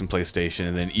Xbox and PlayStation.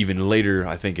 And then even later,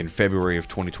 I think in February of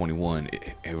 2021,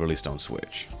 it released on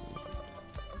Switch.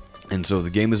 And so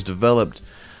the game is developed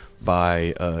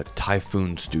by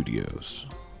Typhoon Studios.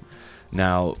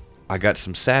 Now, I got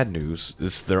some sad news.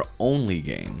 It's their only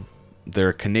game. They're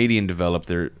a Canadian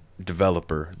developer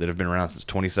that have been around since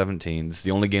 2017. It's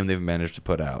the only game they've managed to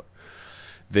put out.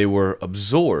 They were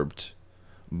absorbed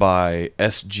by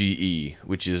SGE,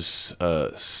 which is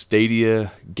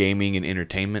Stadia Gaming and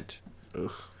Entertainment.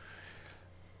 Ugh.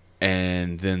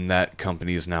 And then that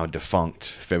company is now defunct,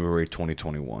 February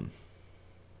 2021.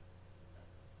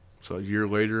 So a year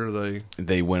later,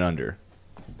 They went under.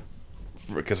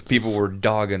 Because people were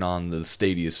dogging on the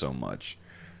Stadia so much.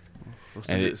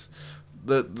 And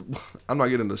I'm not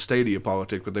getting into Stadia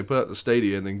politics, but they put out the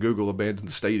Stadia and then Google abandoned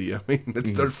the Stadia. I mean,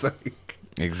 it's their thing.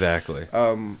 Exactly.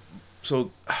 So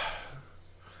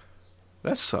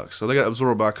that sucks. So they got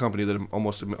absorbed by a company that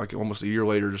almost a year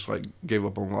later just like gave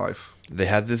up on life. They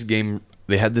had this game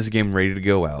ready to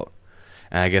go out,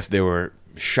 and I guess they were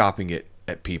shopping it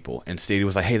at people, and Stadia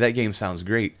was like, "Hey, that game sounds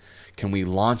great. Can we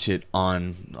launch it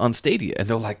on Stadia?" And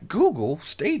they're like, "Google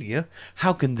Stadia?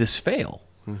 How can this fail?"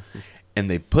 And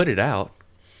they put it out,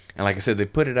 and like I said, they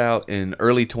put it out in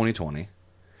early 2020,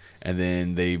 and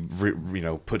then they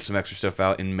put some extra stuff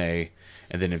out in May,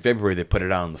 and then in February they put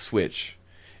it out on the Switch,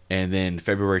 and then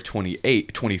February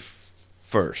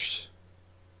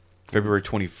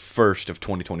 21st of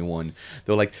 2021,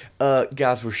 they're like,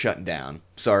 guys, we're shutting down.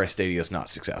 Sorry, Stadia's not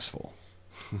successful.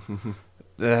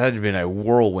 That had been a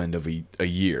whirlwind of a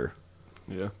year.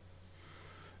 Yeah.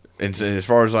 And so as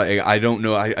far as I don't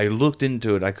know, I looked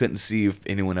into it. I couldn't see if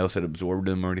anyone else had absorbed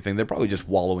them or anything. They're probably just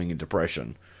wallowing in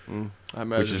depression. I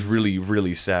imagine. Which is really,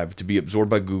 really sad to be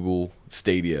absorbed by Google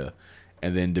Stadia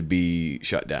and then to be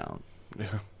shut down.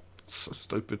 Yeah. It's so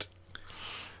stupid.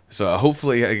 So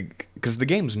hopefully, because the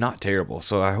game's not terrible,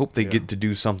 so I hope they get to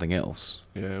do something else.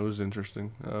 Yeah, it was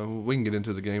interesting. We can get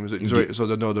into the game. So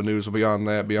the news beyond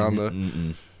that, beyond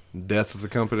the death of the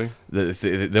company.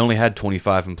 They only had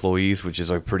 25 employees, which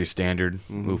is like pretty standard,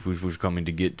 which we're coming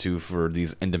to get to for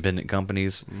these independent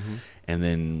companies. And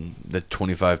then the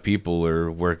 25 people are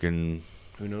working.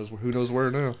 Who knows where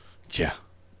now? Yeah.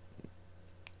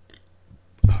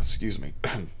 Oh, excuse me.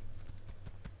 I'm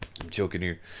choking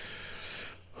here.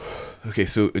 Okay,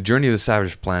 so Journey of the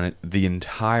Savage Planet, the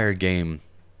entire game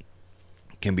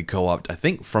can be co-opted, I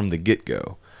think, from the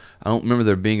get-go. I don't remember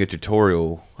there being a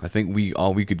tutorial. I think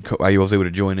I was able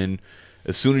to join in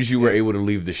as soon as you were able to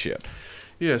leave the ship.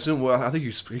 Yeah, I think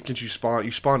you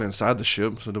spawn inside the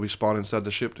ship. So do we spawn inside the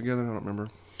ship together? I don't remember.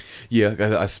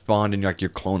 Yeah, I spawned in like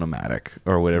your clone-o-matic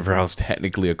or whatever. I was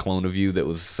technically a clone of you that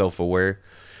was self-aware.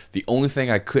 The only thing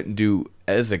I couldn't do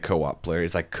as a co-op player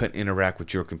is I couldn't interact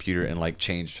with your computer and like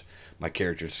change my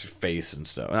character's face and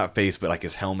stuff. Not face, but like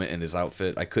his helmet and his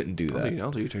outfit. I couldn't do that. I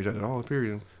don't think you changed that at all,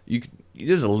 period.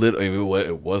 There's a little,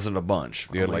 it wasn't a bunch.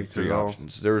 You had like 3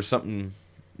 options. There was something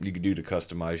you could do to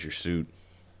customize your suit.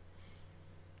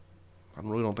 I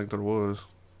really don't think there was.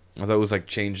 I thought it was like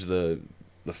change the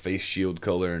face shield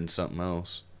color and something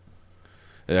else.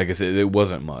 Like I said, it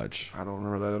wasn't much. I don't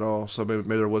remember that at all. So maybe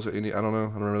there wasn't any. I don't know.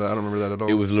 I don't remember that at all.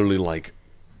 It was literally like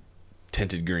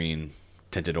tinted green,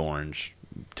 tinted orange,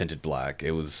 tinted black.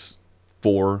 It was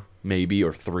 4 maybe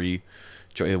or 3.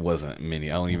 It wasn't many.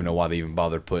 I don't even know why they even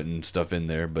bothered putting stuff in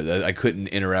there. But I couldn't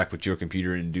interact with your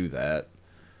computer and do that.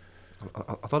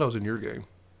 I thought it was in your game.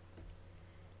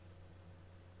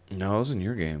 No, it was in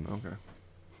your game.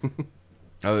 Okay.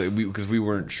 Because we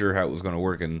weren't sure how it was going to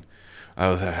work, and I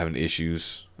was having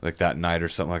issues like that night or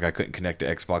something. Like I couldn't connect to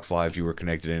Xbox Live. You were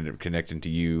connected, and ended up connecting to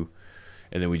you,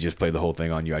 and then we just played the whole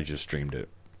thing on you. I just streamed it.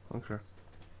 Okay.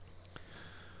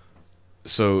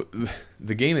 So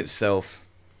the game itself,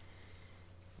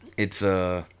 it's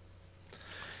what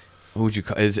would you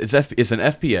call it? It's an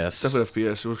FPS. It's definitely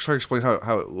FPS. We'll try to explain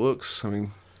how it looks. I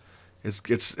mean, it's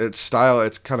style.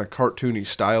 It's kind of cartoony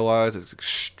stylized. It's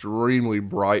extremely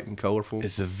bright and colorful.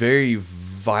 It's a very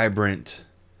vibrant,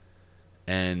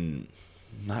 and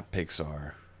not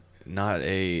Pixar,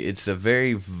 it's a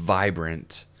very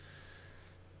vibrant,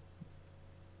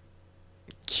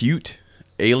 cute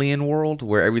alien world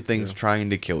where everything's trying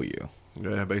to kill you.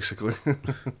 Yeah, basically.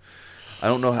 I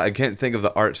don't know. I can't think of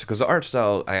the art because the art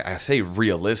style. I say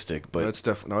realistic, but it's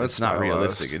definitely it's not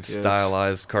realistic. It's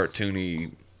stylized,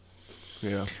 cartoony.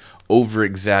 Yeah. Over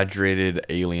exaggerated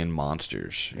alien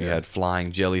monsters. You had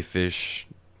flying jellyfish,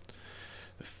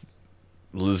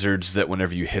 lizards that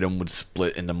whenever you hit them would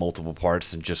split into multiple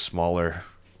parts and just smaller,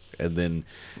 and then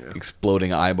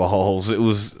exploding eyeballs. It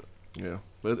was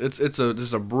but it's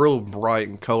just a real bright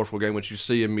and colorful game, which you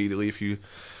see immediately if you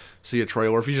see a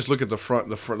trailer. If you just look at the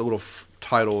little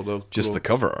title, the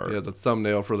cover art. Yeah, the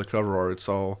thumbnail for the cover art. It's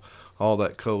all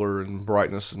that color and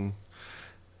brightness, and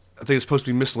I think it's supposed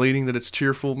to be misleading that it's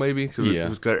cheerful, maybe, because Yeah.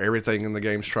 it's got everything in the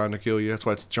game's trying to kill you. That's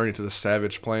why it's Journey to the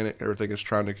Savage Planet. Everything is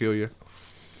trying to kill you.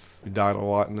 You died a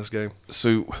lot in this game.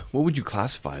 So, what would you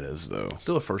classify it as, though? It's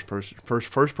still a first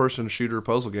person shooter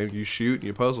puzzle game. You shoot and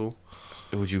you puzzle.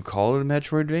 Would you call it a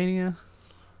Metroidvania?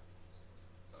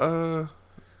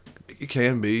 It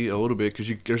can be a little bit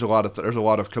because there's a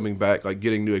lot of coming back, like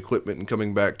getting new equipment and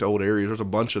coming back to old areas. There's a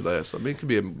bunch of that. So I mean, it could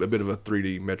be a bit of a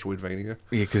 3D Metroidvania.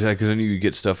 Yeah, because I knew you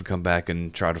get stuff and come back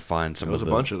and try to find some There's of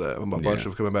a bunch of that. A bunch Yeah.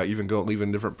 of coming back, even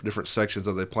leaving different sections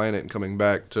of the planet and coming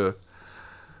back to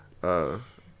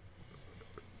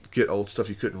get old stuff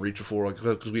you couldn't reach before.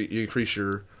 Because you increase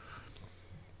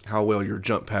how well your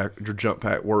jump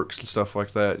pack works and stuff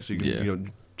like that. So you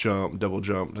can jump, double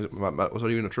jump. Was that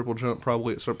even a triple jump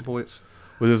probably at certain points?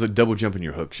 Well, there's a double jump in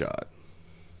your hook shot.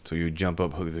 So you jump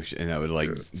up, hook the and that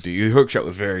would your hook shot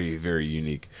was very, very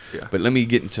unique. Yeah. But let me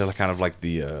get into kind of like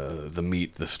the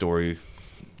meat, the story,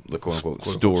 the quote unquote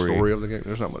story of the game.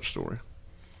 There's not much story.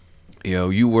 You know,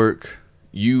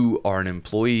 you are an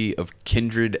employee of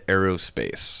Kindred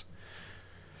Aerospace,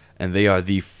 and they are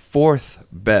the 4th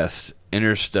best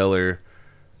interstellar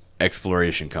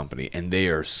exploration company, and they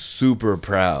are super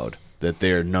proud that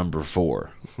they're number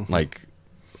 4, like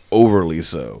overly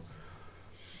so.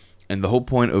 And the whole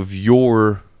point of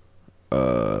your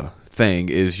thing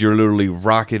is you're literally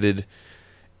rocketed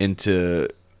into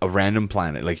a random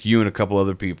planet, like you and a couple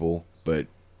other people, but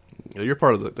Yeah, you're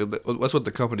part of that's what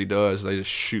the company does. They just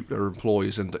shoot their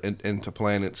employees into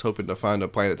planets, hoping to find a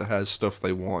planet that has stuff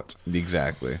they want.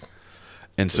 exactly.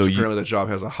 And So so apparently, the job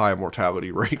has a high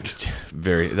mortality rate.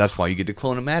 that's why you get to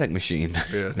clone a Matic machine.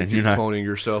 Yeah, and you're cloning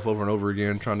yourself over and over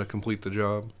again, trying to complete the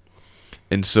job.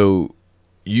 And so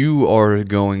you are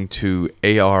going to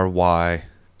ARY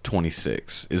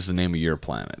 26 is the name of your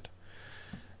planet.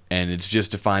 And it's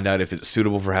just to find out if it's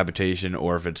suitable for habitation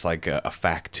or if it's like a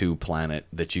Fact 2 planet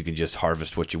that you can just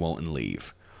harvest what you want and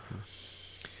leave.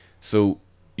 So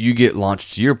you get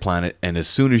launched to your planet, and as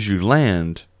soon as you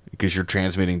land, because you're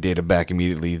transmitting data back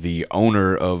immediately, the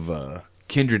owner of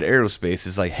Kindred Aerospace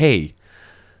is like, hey,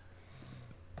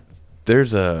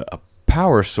 there's a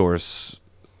power source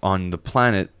on the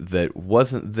planet that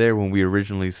wasn't there when we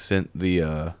originally sent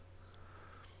the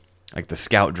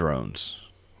scout drones.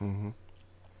 Mm-hmm.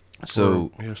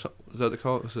 So is that the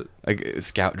call? Is it? like a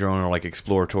scout drone or like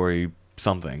exploratory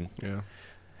something. Yeah.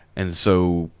 And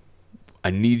so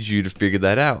I need you to figure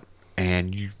that out.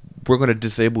 And we're going to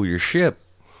disable your ship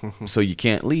so you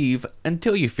can't leave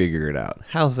until you figure it out.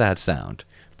 How's that sound?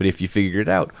 But if you figure it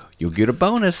out, you'll get a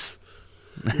bonus.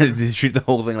 They treat the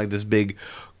whole thing like this big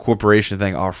corporation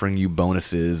thing offering you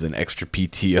bonuses and extra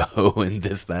PTO and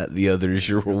this, that, the other is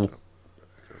your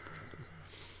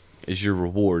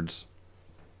rewards.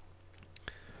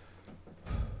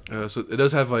 So it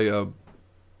does have a. You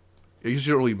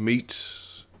usually don't really meet.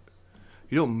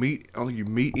 You don't meet. I don't think you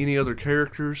meet any other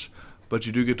characters, but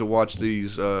you do get to watch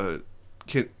these. Is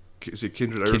it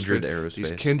Kindred Aerospace? Kindred Aerospace.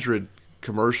 These Kindred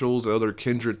commercials and other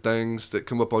Kindred things that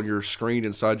come up on your screen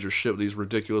inside your ship. These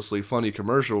ridiculously funny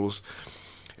commercials,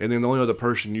 and then the only other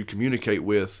person you communicate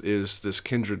with is this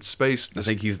Kindred space. I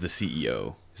think he's the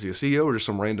CEO. Is he a CEO or just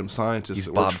some random scientist? He's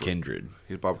that Bob works for, Kindred.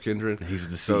 He's Bob Kindred. He's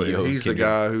the So CEO of he's the Kindred.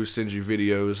 guy who sends you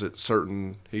videos at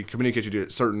certain. He communicates you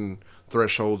at certain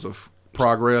thresholds of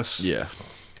progress. Yeah.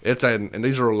 And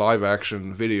these are live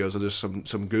action videos of just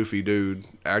some goofy dude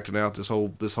acting out this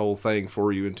whole thing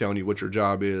for you and telling you what your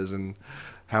job is and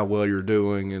how well you're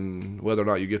doing and whether or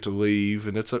not you get to leave.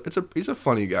 And he's a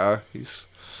funny guy.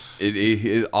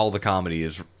 All the comedy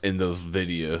is in those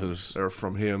videos. They're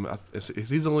from him. Is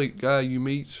he the only guy you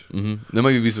meet? Mm-hmm. There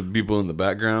might be some people in the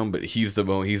background, but he's the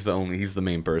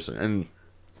main person, and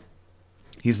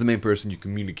he's the main person you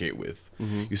communicate with.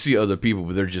 Mm-hmm. You see other people,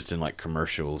 but they're just in like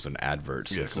commercials and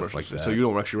adverts and stuff like that. So you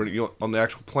don't actually on the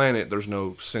actual planet. There's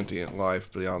no sentient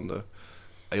life beyond the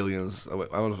aliens. I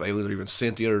don't know if aliens are even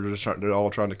sentient or they're all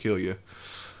trying to kill you.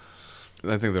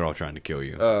 I think they're all trying to kill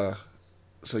you.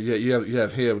 So yeah, you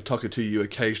have him talking to you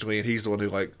occasionally, and he's the one who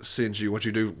like sends you. Once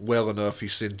you do well enough, he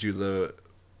sends you the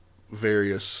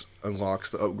various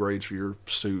unlocks, the upgrades for your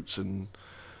suits and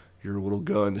your little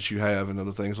gun that you have, and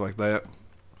other things like that.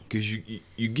 Because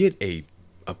you get a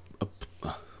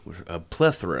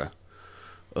plethora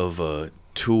of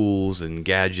tools and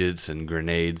gadgets and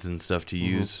grenades and stuff to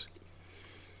use.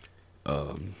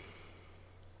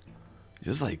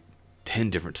 There's like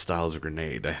 10 different styles of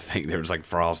grenade. I think there's like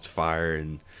frost, fire,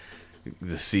 and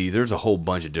the sea. There's a whole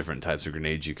bunch of different types of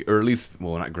grenades you could, or at least,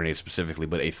 well, not grenades specifically,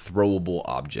 but a throwable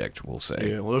object, we'll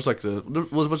say. Yeah, well, there's a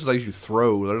bunch of things you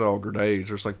throw. They're not all grenades.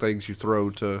 There's like things you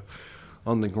throw to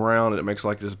on the ground, and it makes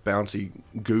like this bouncy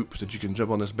goop that you can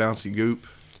jump on this bouncy goop.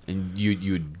 And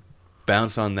you'd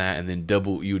bounce on that, and then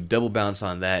you would double bounce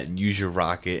on that, and use your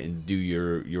rocket and do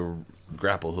your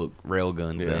grapple hook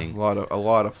railgun thing. A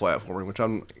lot of platforming, which I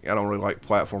don't really like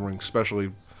platforming,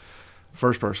 especially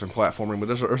first person platforming. But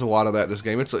there's a lot of that in this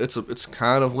game. It's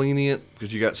kind of lenient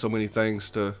because you got so many things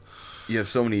to. You have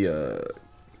so many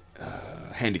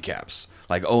handicaps.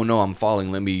 Like, oh no, I'm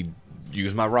falling. Let me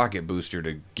use my rocket booster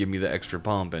to give me the extra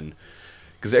pump, and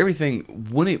because everything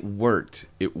when it worked.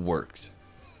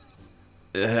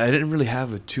 I didn't really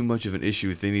have too much of an issue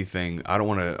with anything.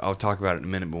 I'll talk about it in a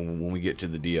minute when we get to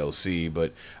the DLC,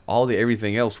 but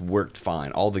everything else worked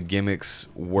fine. All the gimmicks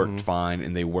worked fine,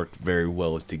 and they worked very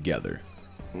well together.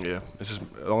 Yeah, it's just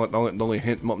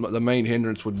the main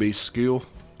hindrance would be skill.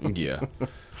 Yeah,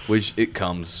 which it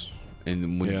comes,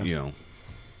 and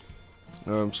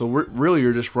So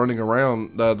you're just running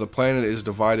around. The planet is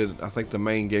divided. I think the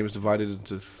main game is divided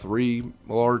into 3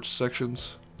 large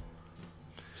sections.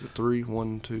 Is it 3?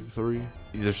 1, 2, 3?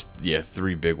 There's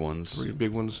 3 big ones. 3 big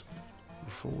ones.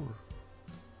 Or 4.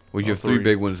 Well, you have 3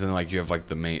 big ones, and you have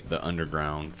the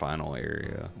underground final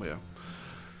area. Yeah.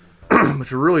 But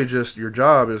you're really just your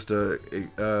job is to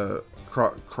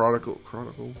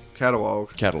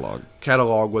catalog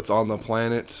what's on the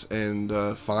planet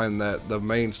and find that the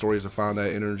main story is to find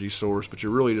that energy source. But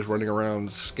you're really just running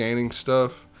around scanning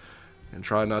stuff. And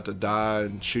try not to die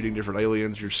and shooting different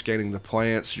aliens. You're scanning the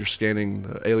plants. You're scanning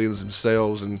the aliens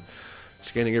themselves and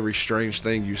scanning every strange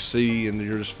thing you see. And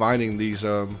you're just finding these,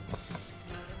 what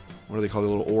do they call the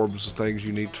little orbs of things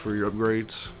you need for your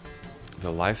upgrades? The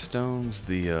life stones,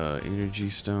 the energy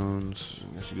stones.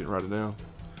 I guess you didn't write it down.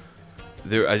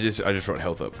 I just wrote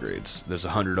health upgrades. There's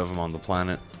 100 of them on the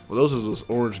planet. Well, those are those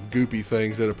orange goopy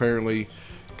things that apparently...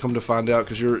 come to find out,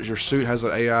 because your suit has an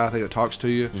AI thing that talks to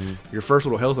you. Your first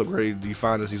little health upgrade you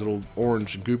find is these little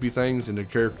orange goopy things, and the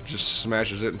character just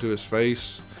smashes it into his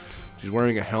face. She's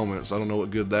wearing a helmet, so I don't know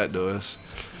what good that does.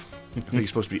 I think he's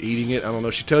supposed to be eating it. I don't know.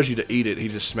 She tells you to eat it. He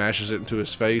just smashes it into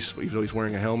his face, even though he's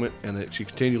wearing a helmet. And she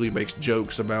continually makes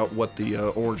jokes about what the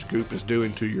orange goop is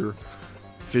doing to your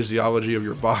physiology of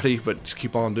your body, but just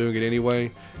keep on doing it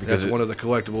anyway. Because that's one of the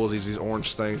collectibles is these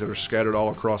orange things that are scattered all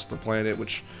across the planet,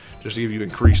 which just give you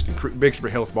makes your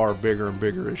health bar bigger and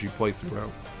bigger as you play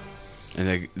throughout. And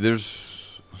I think there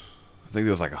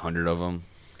was 100 of them,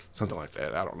 something like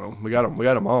that. I don't know. We got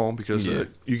them all because you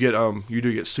do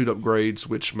get suit upgrades,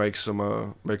 which makes them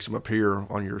appear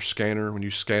on your scanner when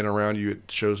you scan around you. It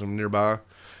shows them nearby,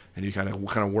 and you kind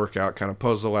of work out, kind of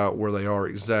puzzle out where they are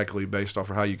exactly based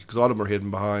off of how you. Because a lot of them are hidden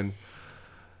behind.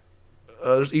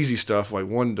 There's easy stuff like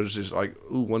there's just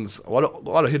one's a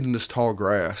lot of hidden in this tall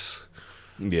grass.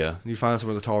 Yeah. You find some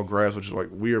of the tall grass, which is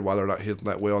weird why they're not hidden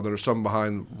that well. And there's some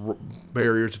behind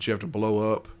barriers that you have to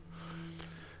blow up.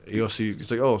 You'll see,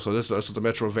 it's like, so that's what the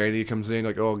Metrovania comes in.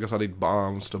 Like, I guess I need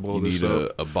bombs to blow this up. You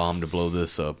need a bomb to blow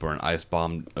this up, or an ice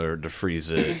bomb or to freeze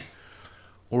it.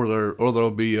 or there'll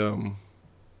be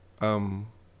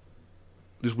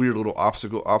this weird little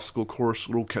obstacle course.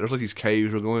 There's these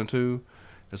caves we're going to.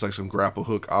 It's like some grapple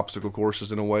hook obstacle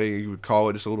courses in a way. You would call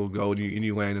it just a little go, and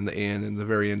you land in the end. And the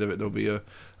very end of it, there'll be a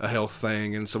health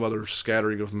thing and some other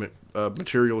scattering of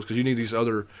materials because you need these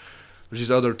other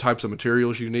types of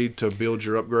materials you need to build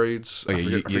your upgrades.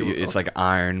 It's like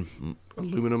iron,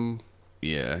 aluminum.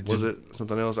 Yeah, was it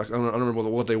something else? I don't remember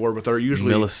what they were, but they're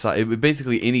usually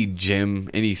basically any gem,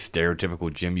 any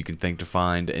stereotypical gem you can think to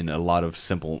find in a lot of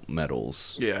simple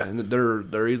metals. Yeah, and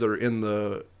they're either in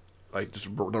the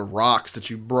just the rocks that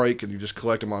you break and you just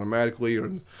collect them automatically,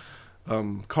 and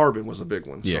carbon was a big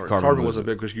one. Yeah, carbon was a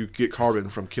big because you get carbon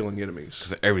from killing enemies.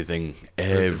 Because everything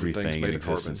in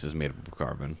existence is made up of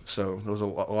carbon. So there was a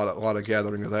lot of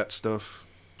gathering of that stuff.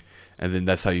 And then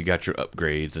that's how you got your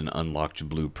upgrades and unlocked your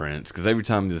blueprints. Because every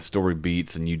time the story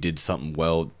beats and you did something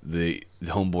well, the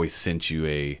homeboy sent you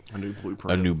a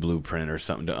new blueprint or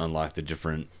something to unlock the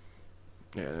different.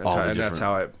 Yeah, that's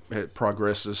how it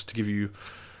progresses to give you.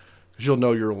 Because you'll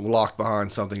know you're locked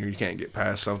behind something or you can't get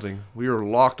past something. We were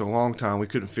locked a long time. We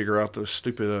couldn't figure out those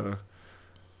stupid.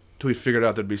 Until we figured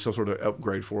out there'd be some sort of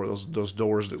upgrade for it. Those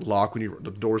doors that lock the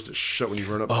doors that shut when you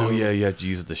run up to them. Oh yeah, you have to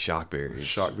use the shock barriers.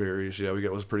 Shock barriers, yeah.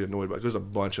 Was pretty annoyed by it. There's a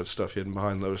bunch of stuff hidden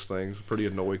behind those things. Pretty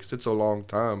annoyed because it's a long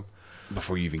time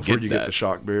before you get the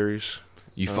shock barriers.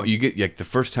 You get the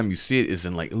first time you see it is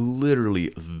in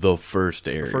literally the first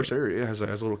area. The first area has a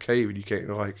little cave and you can't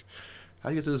how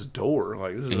do you get to this door?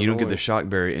 And you don't get the shock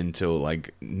barrier until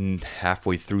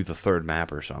halfway through the third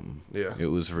map or something. Yeah, it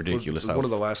was ridiculous. It's one of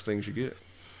the last things you get.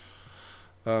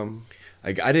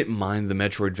 I didn't mind the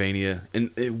Metroidvania, and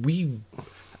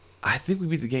I think we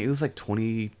beat the game. It was like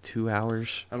 22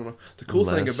 hours. I don't know. The cool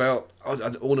thing Less. about I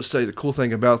want to say the cool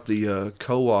thing about the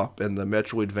co-op and the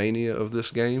Metroidvania of this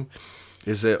game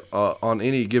is that on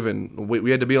any given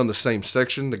we had to be on the same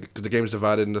section because the game's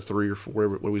divided into three or four.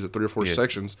 What was it? 3 or 4 Yeah.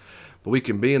 sections. But we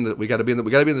can be in the we got to be in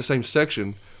the same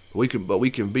section. But we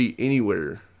can be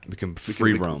anywhere. We can We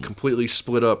free can be roam. completely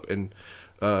split up and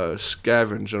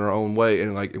scavenge in our own way,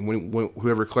 and like when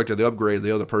whoever collected the upgrade,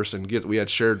 the other person gets. We had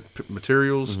shared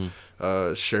materials,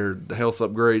 shared the health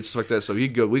upgrades, stuff like that. So we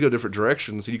go different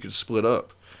directions, and you could split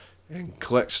up and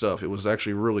collect stuff. It was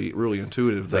actually really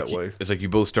intuitive that way. It's like you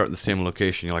both start at the same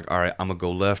location. You're like, all right, I'm gonna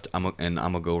go left. I'm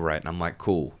gonna go right. And I'm like,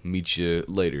 cool. Meet you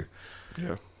later.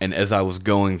 Yeah, And as I was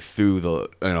going through the,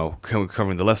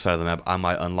 covering the left side of the map, I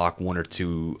might unlock 1 or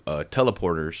 2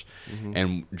 teleporters.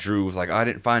 And Drew was like, I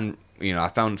didn't find, I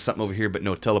found something over here, but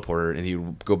no teleporter. And he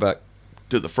would go back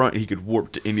to the front. And he could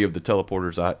warp to any of the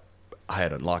teleporters I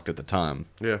had unlocked at the time.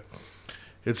 yeah.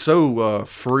 It's so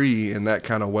free in that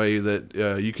kind of way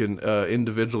that you can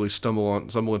individually stumble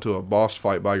into a boss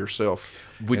fight by yourself,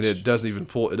 and it doesn't even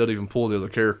pull the other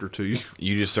character to you.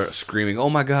 You just start screaming, "Oh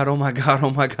my god! Oh my god!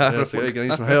 Oh my god!" Yeah, it's like, hey, I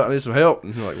need some help. I need some help.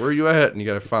 And you're like, where are you at? And you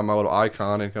got to find my little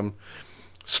icon and come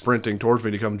sprinting towards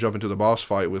me to come jump into the boss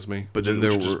fight with me. But then which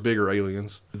there is just were- bigger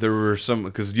aliens. There were some,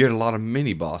 because you had a lot of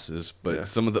mini bosses, but Yeah.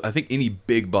 some of the, I think any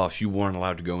big boss you weren't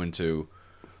allowed to go into,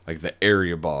 like the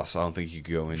area boss. I don't think you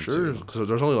could go into. Sure, because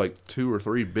there's only like 2 or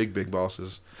 3 big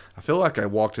bosses. I feel like I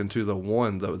walked into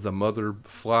the mother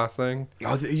fly thing.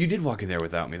 Oh, you did walk in there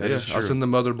without me. That is I true. was in the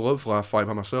mother bloodfly fight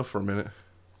by myself for a minute.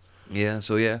 Yeah.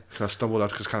 So yeah. I stumbled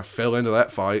out, just kind of fell into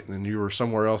that fight, and you were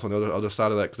somewhere else on the other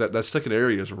side of that. 'Cause that second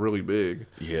area is really big.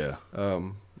 Yeah.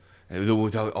 Um, And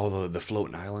with all the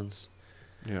floating islands.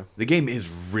 yeah, The game is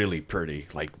really pretty,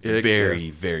 like Yeah,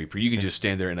 very pretty. You can just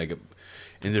stand there and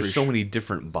and there's so many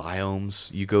different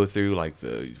biomes you go through, like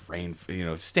the rain,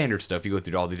 standard stuff. You go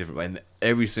through all the different, and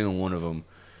every single one of them,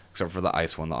 except for the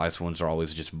ice one. The ice ones are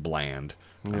always just bland.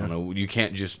 I Yeah. don't know. You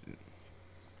can't just.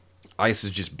 Ice is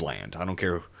just bland. I don't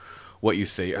care what you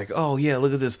say. Like, oh yeah,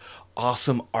 look at this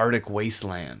awesome Arctic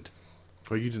wasteland.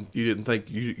 well, you didn't think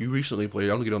you recently played.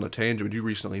 I'm gonna get on a tangent, but you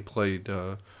recently played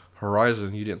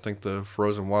Horizon. You didn't think the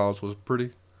Frozen Wilds was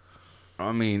pretty?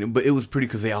 I mean, but it was pretty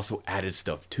because they also added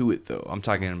stuff to it, though. I'm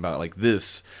talking about like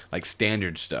this, like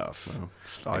standard stuff.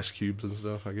 Just ice cubes and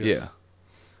stuff, I guess. Yeah,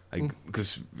 like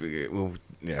because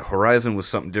Horizon was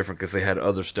something different because they had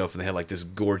other stuff and they had like this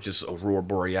gorgeous aurora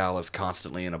borealis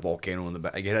constantly and a volcano in the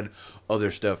back. It had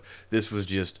other stuff. This was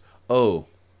just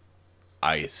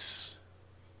ice.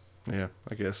 Yeah,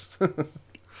 I guess.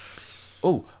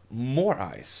 Oh, more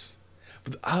ice.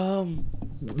 But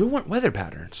there weren't weather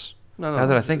patterns. No, Now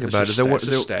that I think it's about just it, it's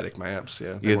just static maps.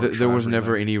 Yeah, they Yeah, weren't there was trying for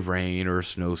never anything. any rain or a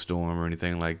snowstorm or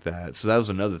anything like that. So that was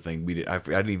another thing we did. I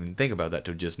didn't even think about that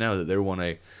till just now that there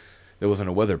wasn't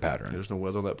a weather pattern, There's no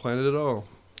weather on that planet at all.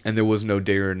 and there was no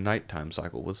day or nighttime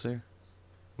cycle, was there?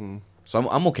 So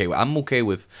I'm okay. I'm okay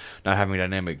with not having a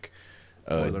dynamic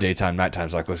daytime nighttime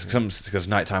cycle because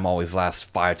nighttime always lasts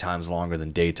 5 times longer than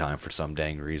daytime for some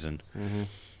dang reason.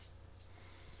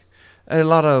 A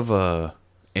lot of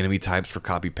enemy types for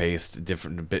copy paste,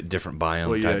 different biome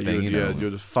Well, yeah, type thing. you're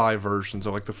the 5 versions.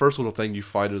 So like the first little thing you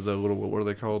fight is the little, what are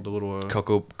they called? The little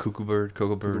Cocoa birds.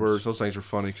 birds. Those things are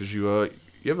funny because you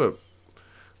have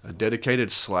a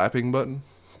dedicated slapping button.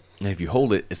 And if you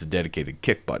hold it, it's a dedicated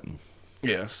kick button.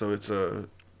 Yeah, so it's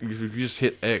you just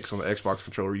hit X on the Xbox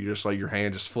controller. You just like your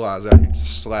hand just flies out. You're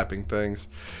just slapping things.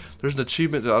 There's an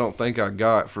achievement that I don't think I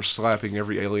got for slapping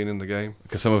every alien in the game.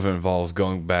 Because some of it involves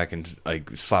going back and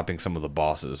like slapping some of the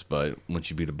bosses. But once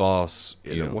you beat a boss,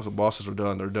 Yeah, once the bosses are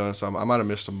done, they're done. So I might have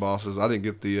missed some bosses. I didn't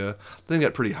get I think I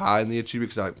got pretty high in the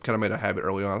achievement because I kind of made a habit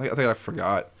early on. I think I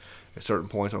forgot at certain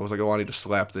points. I was like, oh, I need to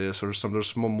slap this. Or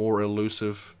there's some more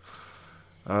elusive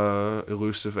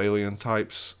alien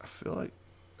types. I feel like,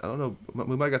 I don't know.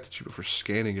 We might have got the achievement for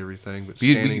scanning everything, but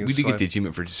we scanning did get the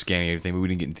achievement for scanning everything, but we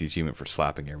didn't get the achievement for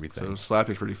slapping everything. So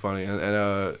slapping's pretty funny.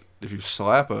 And if you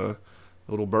slap a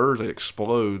little bird, they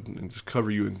explode and just cover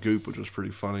you in goop, which was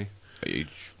pretty funny. Yeah,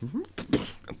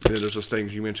 there's those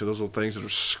things you mentioned, those little things that are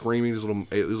screaming, these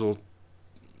little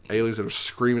aliens that are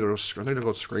screaming. I think they're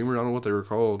called screamers. I don't know what they were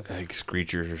called. Like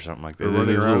screechers or something like that. They're running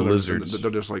These around. little They're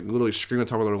lizards. just like literally screaming at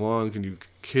the top of their lungs, and you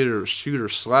hit or shoot or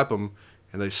slap them,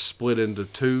 and they split into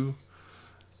 2.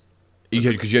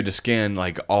 Because you had to scan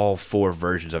like all 4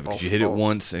 versions of it. Because you hit it All-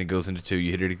 once and it goes into 2.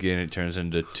 You hit it again, it turns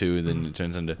into 2, and then it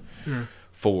turns into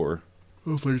 4.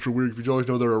 Those things are weird. But you always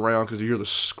know they're around because you hear the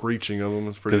screeching of them.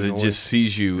 It's pretty Because it annoying. just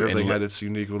sees you Everything and had its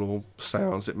unique little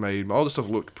sounds it made. All this stuff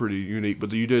looked pretty unique,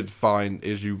 but you did find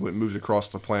as you moved across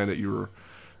the planet, you were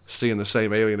seeing the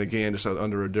same alien again, just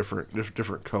under a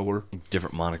different color.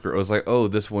 Different moniker. It was like, oh,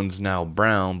 this one's now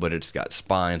brown, but it's got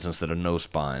spines instead of no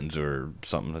spines, or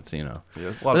something that's, you know.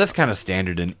 Yeah, but that's kind of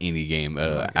standard in any game.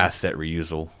 Asset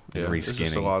reusal and reskinning. It's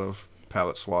just a lot of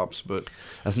palette swaps, but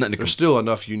that's nothing. There's still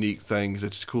enough unique things.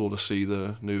 It's cool to see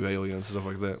the new aliens and stuff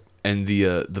like that. And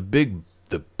the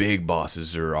big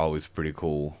bosses are always pretty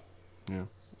cool. Yeah.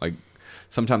 Like,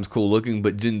 sometimes cool looking,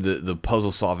 but then the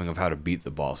puzzle solving of how to beat the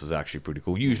boss is actually pretty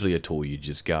cool. Usually a tool you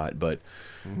just got, but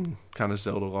kind of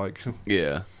Zelda-like.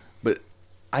 Yeah, but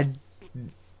I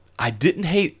didn't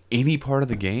hate any part of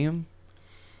the game.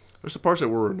 There's some parts that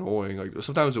were annoying. Like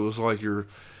sometimes it was like you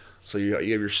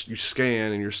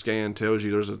scan, and your scan tells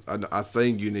you there's a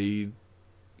thing you need,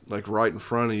 like right in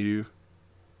front of you,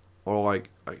 or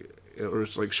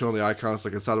it's like showing the icons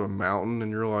like inside of a mountain,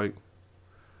 and you're like,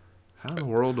 how in the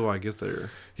world do I get there?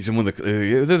 You said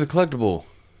there's a collectible,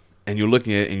 and you're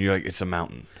looking at it, and you're like, it's a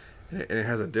mountain, and it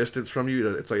has a distance from you.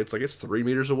 It's 3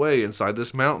 meters away inside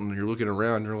this mountain. And you're looking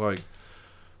around, and you're like,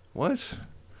 what?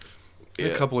 Yeah.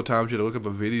 A couple of times you had to look up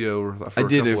a video. I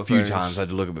did a few times. I had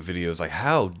to look up a video. It's like,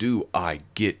 how do I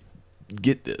get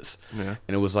this? Yeah.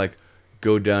 And it was like,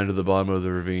 go down to the bottom of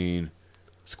the ravine,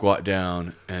 squat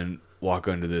down, and walk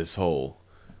under this hole.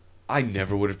 I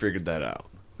never would have figured that out.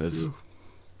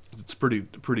 It's pretty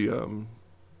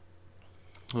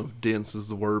dense is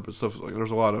the word, but stuff like there's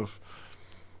a lot of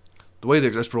the way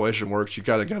the exploration works. You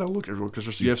gotta look at it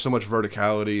because you have so much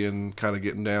verticality and kind of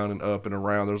getting down and up and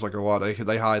around. There's like a lot.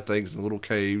 They hide things in little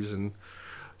caves and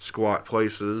squat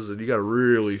places, and you gotta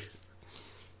really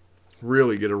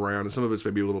get around. And some of it's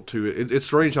maybe a little too. It's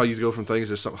strange how you go from things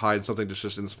just hiding something that's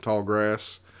just in some tall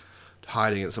grass, to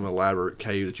hiding in some elaborate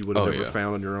cave that you would have never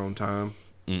found in your own time.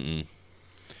 Mm-mm.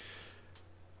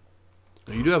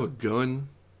 You do have a gun,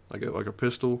 like a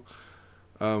pistol.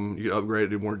 You can upgrade it,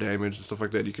 do more damage and stuff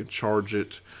like that. You can charge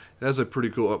it. It has a pretty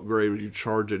cool upgrade when you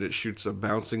charge it. It shoots a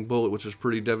bouncing bullet, which is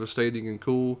pretty devastating and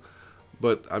cool.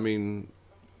 But I mean,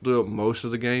 most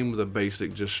of the game, the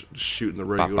basic just shooting the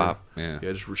regular, pop. Yeah,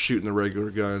 just shooting the regular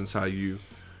guns. How you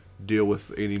deal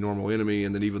with any normal enemy,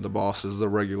 and then even the bosses, the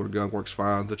regular gun works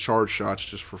fine. The charge shots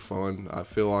just for fun, I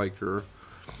feel like, or.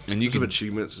 And you can have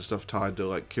achievements and stuff tied to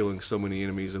like killing so many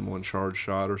enemies in one charge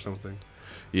shot or something.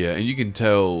 Yeah, and you can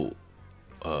tell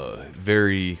it's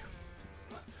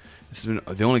been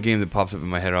the only game that pops up in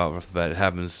my head off the bat. It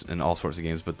happens in all sorts of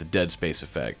games, but the Dead Space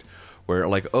effect, where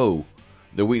like, oh,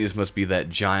 the weakness must be that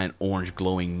giant orange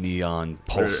glowing neon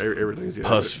pus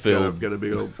filled, got a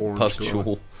big old orange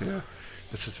pustule. Yeah,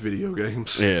 it's just video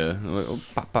games. Yeah, like, oh,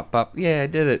 pop, pop, pop. Yeah, I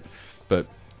did it. But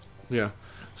yeah,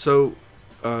 so.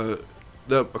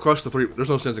 Across the three, there's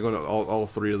no sense in going to all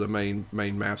three of the main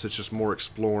maps. It's just more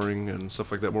exploring and stuff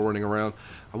like that, more running around.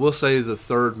 I will say the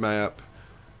third map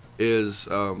is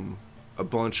a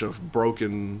bunch of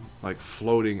broken, like,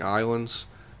 floating islands,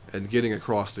 and getting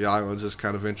across the islands is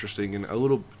kind of interesting and a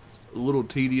little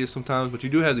tedious sometimes. But you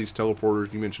do have these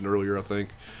teleporters you mentioned earlier, I think.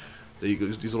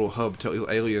 These little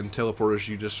alien teleporters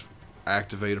you just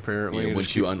activate apparently. Yeah,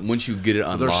 once you get it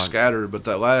unlocked, they're scattered. But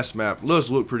that last map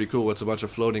does look pretty cool. It's a bunch of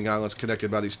floating islands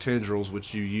connected by these tendrils,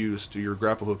 which you use to your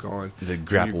grapple hook on. The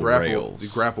grapple rails. The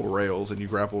grapple rails, and you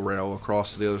grapple rail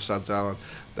across to the other side of the island.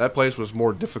 That place was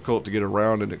more difficult to get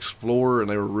around and explore, and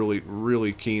they were really,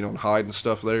 really keen on hiding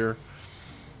stuff there.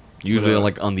 Usually,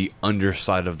 like on the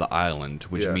underside of the island,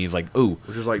 which means like,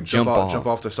 which is like jump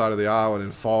off the side of the island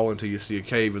and fall until you see a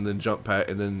cave, and then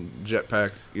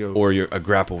jetpack, or a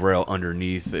grapple rail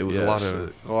underneath. It was a lot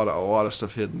of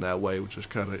stuff hidden that way, which is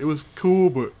it was cool,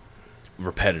 but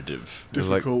repetitive.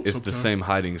 Difficult. It's the same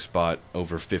hiding spot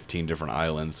over 15 different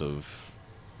islands of.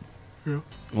 Yeah.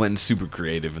 Went super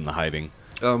creative in the hiding.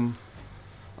 I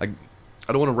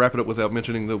don't want to wrap it up without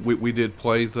mentioning that we did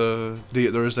play there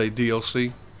is a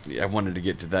DLC. I wanted to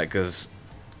get to that because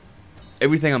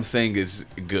everything I'm saying is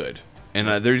good,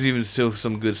 and there's even still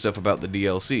some good stuff about the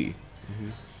DLC. Mm-hmm.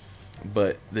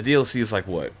 But the DLC is like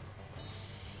what?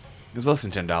 It's less than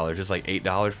 $10. It's like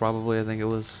 $8 probably. I think it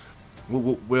was.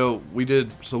 Well, we did.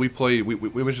 So we played.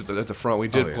 We mentioned that at the front. We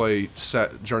did play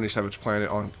Journey Savage Planet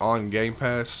on Game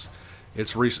Pass.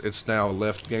 It's now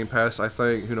left Game Pass. I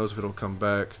think. Who knows if it'll come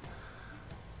back.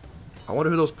 I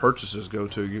wonder who those purchases go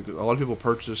to. A lot of people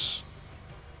purchase.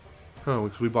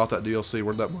 We bought that DLC.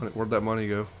 Where'd that money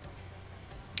go?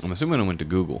 I'm assuming it went to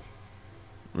Google.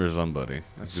 for somebody.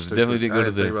 That's Because it stupid. definitely didn't I go to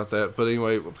didn't think the. about that. But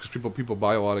anyway, because people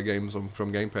buy a lot of games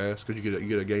from Game Pass because you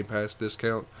get a Game Pass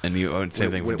discount. And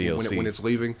same thing for DLC. When it's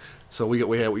leaving. So we get a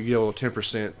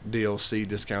 10% DLC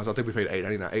discounts. I think we paid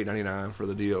 $8.99 for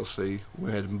the DLC.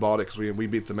 We hadn't bought it because we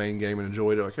beat the main game and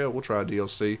enjoyed it. Like, oh, we'll try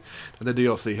DLC. And the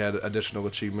DLC had additional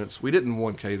achievements. We didn't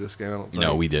 1K this game. I don't think.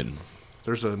 No, we didn't.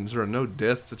 Is there a no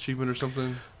death achievement or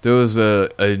something? There was a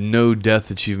no death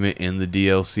achievement in the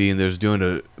DLC, and there's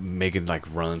doing making like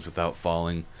runs without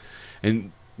falling,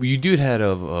 and dude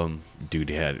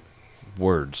had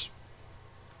words.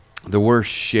 There were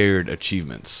shared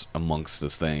achievements amongst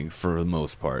this thing for the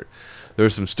most part. There were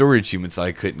some story achievements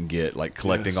I couldn't get, like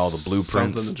collecting all the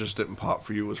blueprints. Something that just didn't pop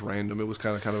for you was random. It was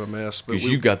kind of a mess. Because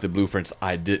you got the blueprints,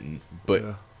 I didn't, but.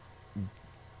 Yeah.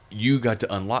 You got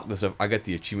to unlock the stuff. I got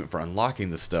the achievement for unlocking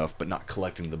the stuff, but not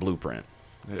collecting the blueprint.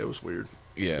 Yeah, it was weird.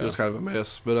 Yeah, it was kind of a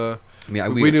mess. But I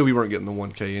mean, we knew we weren't getting the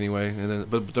 1K anyway, and then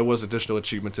but there was additional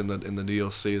achievements in the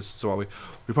DLC. So we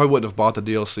probably wouldn't have bought the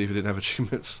DLC if it didn't have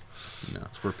achievements. No,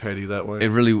 we're petty that way.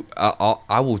 It really.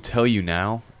 I will tell you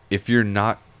now, if you're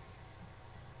not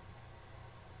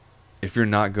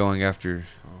going after,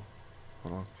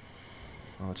 Hold on.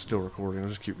 Oh, it's still recording. I'll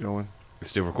just keep going. It's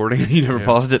still recording. You never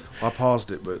paused it. Well, I paused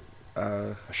it, but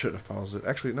I shouldn't have paused it.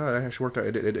 Actually, no, it actually worked out.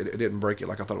 It didn't break it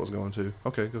like I thought it was going to.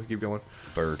 Okay, keep going.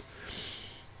 Bird.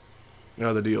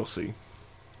 Now the DLC.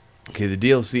 Okay, the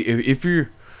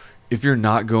DLC. If you're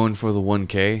not going for the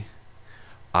 1K,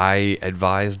 I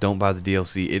advise don't buy the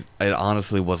DLC. It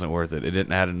honestly wasn't worth it. It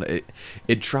didn't add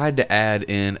it tried to add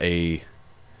in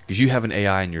because you have an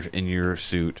AI in your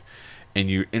suit, and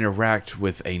you interact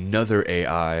with another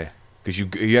AI. Because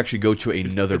you actually go to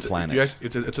another planet.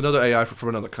 It's another AI from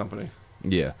another company.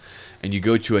 Yeah. And you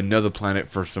go to another planet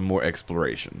for some more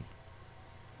exploration.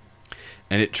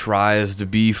 And it tries to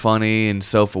be funny and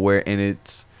self-aware, and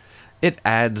it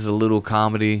adds a little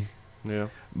comedy. Yeah.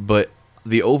 But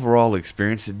the overall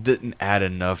experience, it didn't add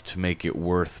enough to make it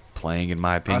worth playing, in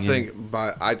my opinion.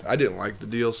 I didn't like the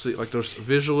DLC. Like, there's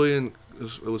visually, and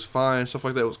it was fine, stuff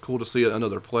like that. It was cool to see it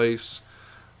another place.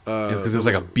 Because it was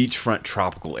like a beachfront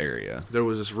tropical area. There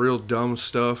was this real dumb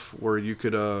stuff where you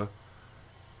could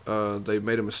they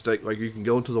made a mistake, like you can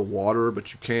go into the water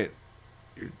but you can't,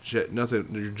 your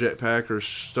jetpack or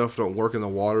stuff don't work in the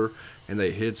water, and they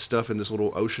hid stuff in this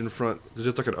little ocean front, because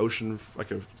it's like an ocean,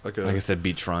 like I said,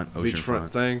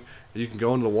 beachfront thing, and you can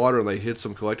go into the water and they hid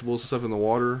some collectibles and stuff in the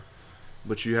water,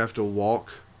 but you have to walk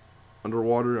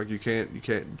underwater. Like you can't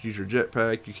use your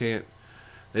jetpack,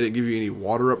 they didn't give you any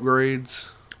water upgrades.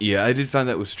 Yeah, I did find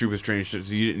that was stupid strange. So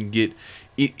you didn't get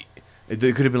it. It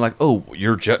could have been like, oh,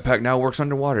 your jetpack now works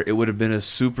underwater. It would have been a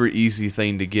super easy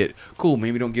thing to get. Cool,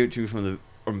 maybe don't give it to me from the.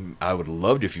 I would have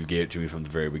loved if you gave it to me from the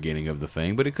very beginning of the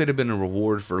thing, but it could have been a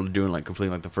reward for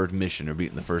completing like the first mission or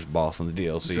beating the first boss in the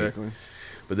DLC. Exactly.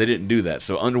 But they didn't do that.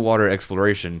 So underwater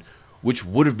exploration, which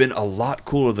would have been a lot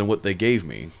cooler than what they gave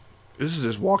me. This is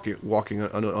just walking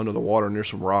under the water near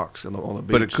some rocks on the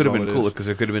beach. But it could have been cooler because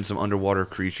there could have been some underwater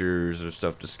creatures or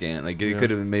stuff to scan. Like it could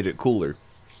have made it cooler.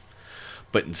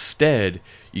 But instead,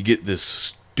 you get this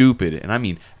stupid, and I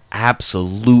mean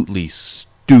absolutely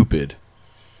stupid,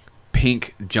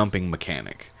 pink jumping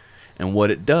mechanic. And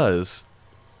what it does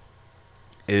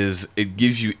is it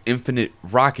gives you infinite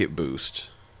rocket boost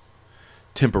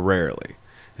temporarily.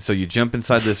 And so you jump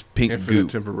inside this pink goop.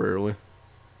 Temporarily.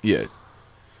 Yeah.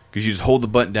 Because you just hold the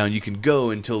button down, you can go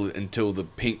until the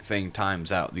pink thing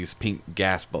times out. These pink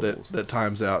gas bubbles. That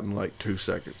times out in like 2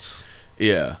 seconds.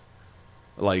 Yeah.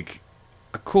 Like,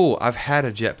 cool, I've had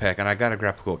a jetpack and I got a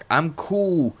grapple hook. I'm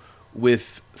cool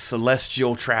with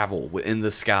celestial travel in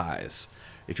the skies.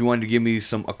 If you wanted to give me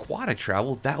some aquatic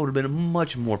travel, that would have been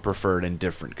much more preferred and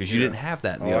different because you didn't have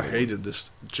that in the other I hated this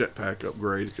jetpack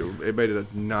upgrade. It made it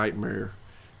a nightmare.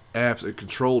 It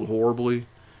controlled horribly.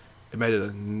 It made it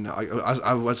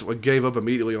I gave up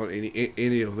immediately on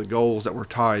any of the goals that were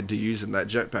tied to using that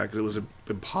jetpack because it was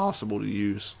impossible to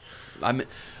use. I mean,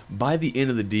 by the end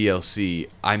of the DLC,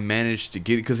 I managed to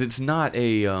get it because it's not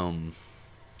a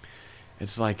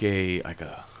it's like a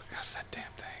what's that damn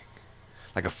thing?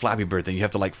 Like a Flappy Bird thing. You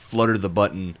have to like flutter the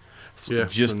button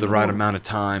just the right amount of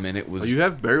time, and it was. You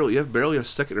have barely a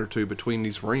second or two between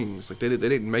these rings. Like they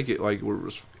didn't make it like where it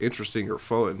was interesting or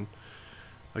fun.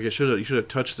 Like you should have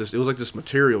touched this. It was like this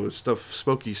material, this stuff,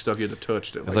 smoky stuff. You had to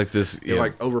touch it. It was like this. It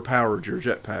like overpowered your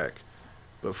jetpack,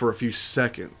 but for a few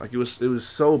seconds. Like it was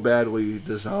so badly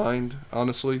designed.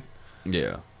 Honestly.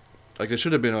 Yeah. Like it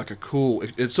should have been like a cool.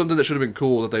 It's something that should have been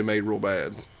cool that they made real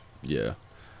bad. Yeah.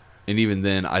 And even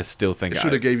then, I still think it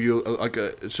should have gave you a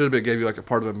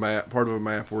part of a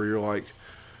map where you're like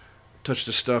touch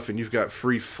the stuff and you've got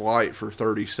free flight for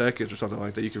 30 seconds or something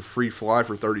like that. You can free fly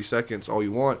for 30 seconds all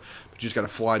you want, but you just got to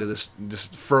fly to this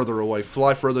just further away,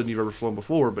 fly further than you've ever flown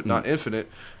before, but not infinite.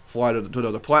 Fly to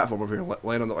another platform over here,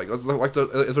 land on the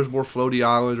if there's more floaty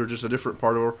islands or just a different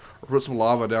part of, or put some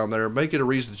lava down there, make it a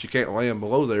reason that you can't land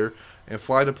below there, and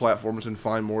fly to platforms and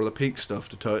find more of the pink stuff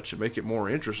to touch and make it more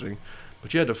interesting.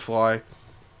 But you had to fly.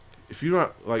 If you're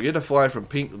not you had to fly from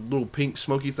little pink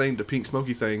smoky thing to pink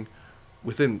smoky thing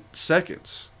within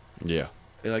seconds. Yeah.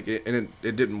 And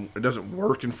it doesn't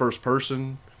work in first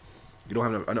person. You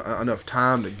don't have enough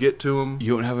time to get to them.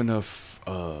 You don't have enough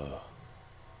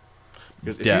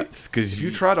depth, because if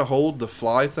you try to hold the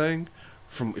fly thing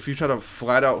if you try to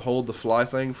flat out hold the fly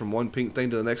thing from one pink thing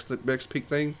to the next pink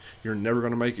thing, you're never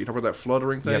going to make it. You talk about that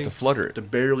fluttering thing. You have to flutter it to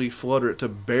barely flutter it to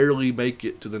barely make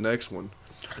it to the next one.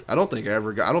 I don't think I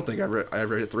ever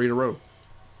hit 3 in a row.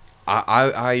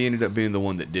 I ended up being the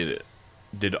one that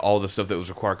did all the stuff that was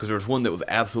required, because there was one that was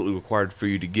absolutely required for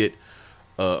you to get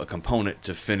a component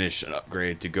to finish an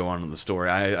upgrade to go on to the story.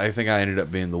 I think I ended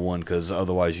up being the one, because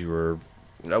otherwise you were.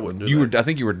 I wouldn't do that. I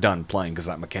think you were done playing because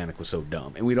that mechanic was so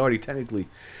dumb, and we'd already technically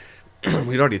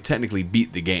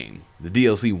beat the game. The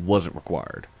DLC wasn't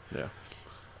required. Yeah.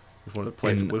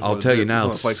 I'll tell you now,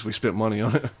 one of the places we spent money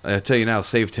on it. I tell you now,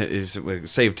 save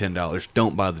 $10.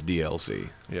 Don't buy the DLC.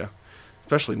 Yeah.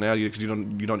 Especially now, because you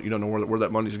don't know where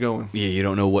that money's going. Yeah, you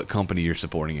don't know what company you're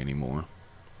supporting anymore.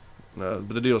 But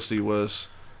the DLC was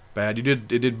bad. It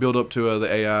did build up to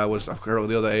the AI was the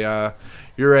other AI.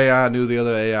 Your AI knew the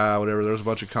other AI, whatever. There was a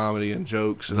bunch of comedy and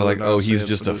jokes. And they're like, oh, he's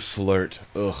just a flirt.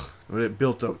 Ugh. It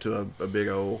built up to a big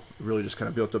old. Really, just kind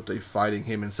of built up to fighting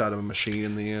him inside of a machine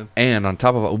in the end. And on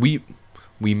top of it,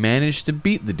 we managed to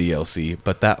beat the DLC,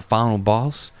 but that final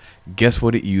boss, guess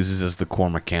what it uses as the core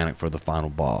mechanic for the final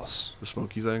boss? The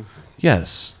smoky thing?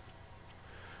 Yes.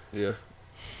 Yeah.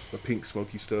 The pink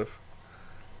smoky stuff.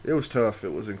 It was tough.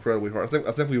 It was incredibly hard.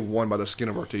 I think we won by the skin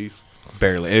of our teeth.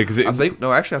 Barely. I think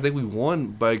we won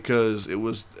because it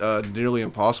was nearly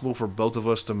impossible for both of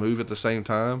us to move at the same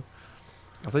time.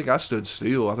 I think I stood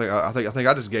still. I think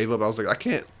I just gave up. I was like, I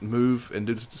can't move and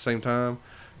do this at the same time,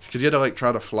 because you had to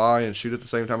try to fly and shoot at the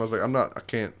same time. I was like, I'm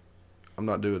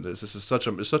not doing this. It's such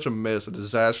a mess, a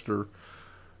disaster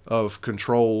of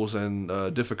controls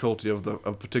and difficulty of the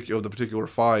particular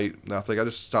fight. And I think I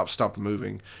just stopped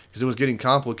moving because it was getting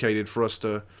complicated for us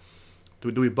to.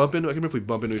 Do we bump into? I can't remember if we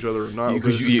bump into each other or not.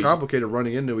 Because it was complicated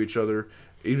running into each other.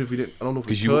 Even if we didn't, I don't know if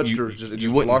we touched or just.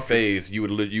 You wouldn't phase. You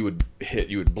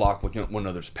would block one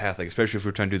another's path. Especially if we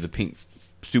were trying to do the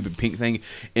stupid pink thing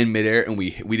in midair, and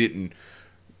we didn't.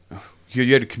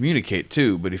 You had to communicate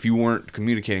too, but if you weren't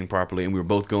communicating properly and we were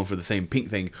both going for the same pink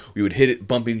thing, we would hit it,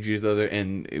 bump into each other,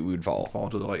 and we would fall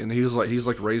to the and he's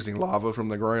raising lava from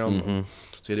the ground. Mm-hmm.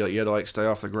 So you had to stay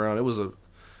off the ground. It was a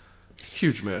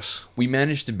huge mess. We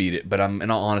managed to beat it, but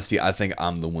in all honesty, I think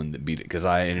I'm the one that beat it, because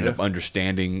I ended up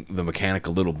understanding the mechanic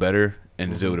a little better and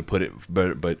was able to put it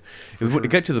better. But it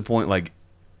got to the point,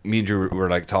 me and Drew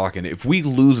were talking. If we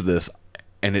lose this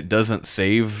and it doesn't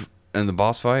save in the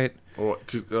boss fight, or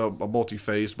a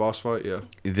multi-phase boss fight,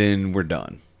 then we're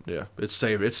done. Yeah, it's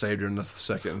saved during the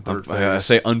second and third phase. I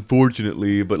say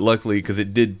unfortunately, but luckily, because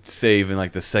it did save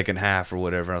in the second half or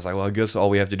whatever. I was like, well, I guess all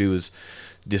we have to do is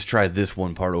just try this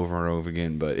one part over and over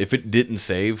again. But if it didn't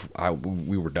save,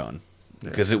 we were done,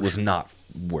 because it was not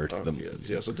worth them.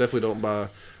 Yeah, so definitely don't buy.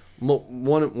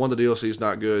 One, the DLC is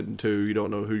not good, and two, you don't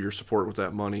know who you're supporting with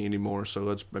that money anymore. So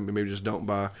let's maybe just don't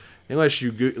buy unless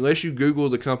you Google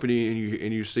the company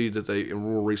and you see that they, in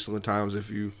more recent times, if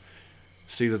you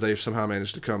see that they've somehow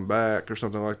managed to come back or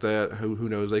something like that, who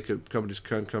knows? Companies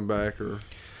can come back or.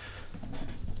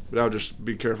 But I would just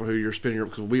be careful who you're spending your,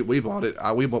 because we bought it.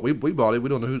 We bought it. We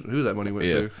don't know who that money went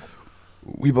to.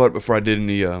 We bought it before I did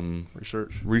any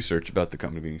research about the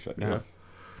company being shut down.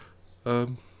 Yeah.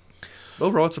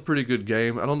 Overall, it's a pretty good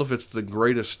game. I don't know if it's the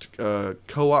greatest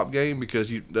co-op game, because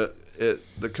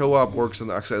the co-op works in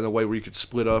the way where you could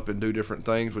split up and do different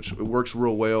things, which works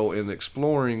real well in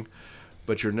exploring.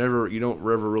 But you don't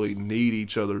ever really need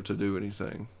each other to do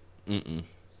anything. Mm-mm.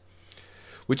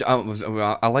 Which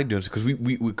I like doing, because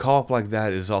we co-op like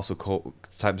that is also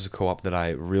types of co-op that I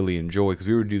really enjoy, because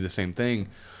we would do the same thing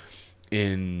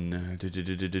in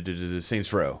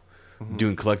Saints Row,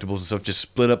 doing collectibles and stuff. Just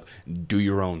split up, do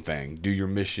your own thing, do your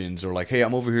missions, or hey,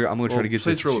 I'm over here, I'm going to try to get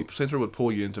Saints Row would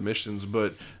pull you into missions,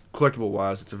 but collectible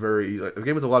wise, it's a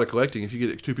game with a lot of collecting. If you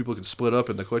get two people can split up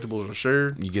and the collectibles are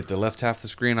shared, you get the left half of the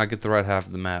screen, I get the right half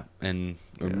of the map,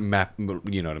 map.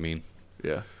 You know what I mean?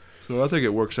 Yeah. So I think it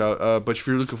works out. But if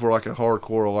you're looking for a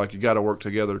hardcore, you got to work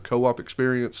together co-op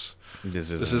experience, this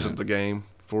isn't the game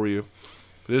for you.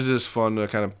 But it is fun to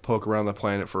kind of poke around the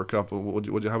planet for a couple.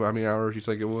 How many hours you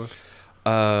think it was?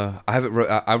 I haven't wrote.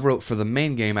 I wrote for the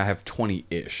main game. I have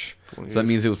 20-ish. So that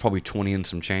means it was probably 20 and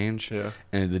some change. Yeah.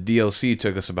 And the DLC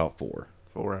took us about 4.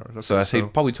 4 hours. Okay, so I say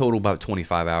probably total about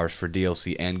 25 hours for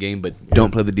DLC and game, but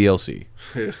don't play the DLC.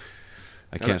 Yeah.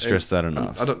 I can't stress that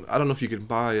enough. I don't know if you can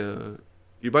buy a.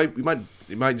 You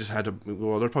might just have to.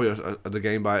 Well, there's probably the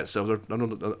game by itself. I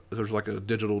don't know. There's like a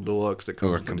digital deluxe that comes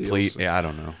or with the complete. DLC. Yeah, I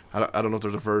don't know. I don't know if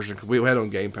there's a version. Cause we had it on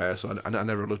Game Pass, so I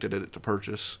never looked at it to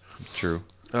purchase. True.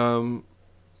 The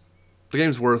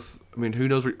game's worth. I mean, who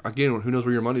knows? Who knows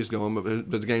where your money's going?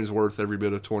 But the game's worth every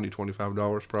bit of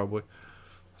 $20-$25 probably.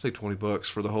 I say $20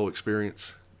 for the whole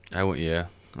experience. I wouldn't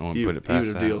put it past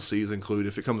even that. Even if DLC is included,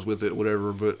 if it comes with it,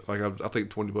 whatever. But like I think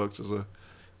 $20 is a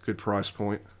good price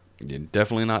point. Yeah,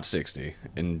 definitely not 60,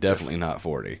 and definitely not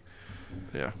 40.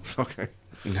 Yeah. Okay.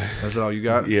 That's all you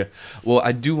got? Yeah. Well,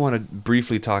 I do want to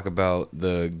briefly talk about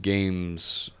the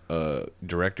game's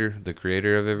director, the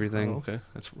creator of everything. Oh, okay.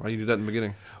 That's why you did that in the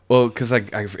beginning. Well, because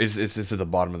it's at the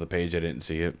bottom of the page. I didn't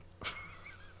see it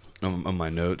on my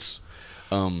notes.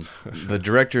 The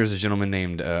director is a gentleman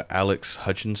named Alex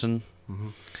Hutchinson,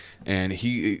 and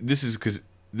this is because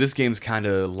this game's kind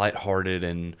of lighthearted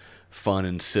and fun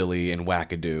and silly and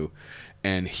wackadoo,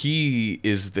 and he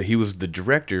was the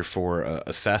director for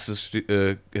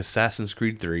Assassin's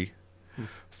Creed 3,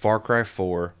 Far Cry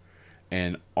 4,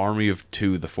 and Army of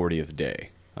Two: The 40th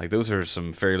Day. Like those are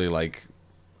some fairly like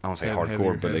I don't say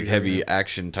hardcore, but like heavy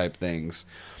action type things.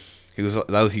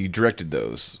 He directed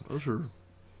those. Those are.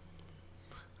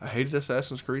 I hated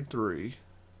Assassin's Creed 3.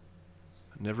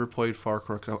 I never played Far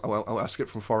Cry. I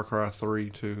skipped from Far Cry 3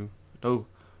 to no.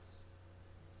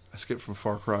 I skipped from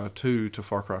Far Cry 2 to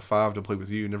Far Cry 5 to play with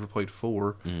you. Never played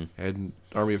 4. And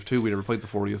Army of Two, we never played the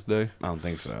 40th Day. I don't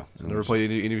think so. Never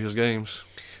played any of his games.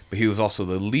 But he was also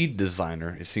the lead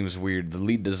designer. It seems weird. The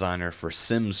lead designer for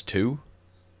Sims 2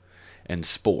 and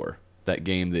Spore, that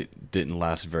game that didn't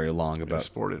last very long.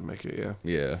 Spore didn't make it, yeah.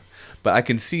 Yeah. But I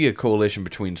can see a correlation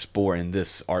between Spore and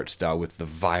this art style with the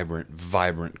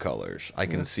vibrant colors. I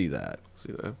can see that.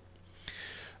 See that.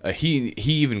 He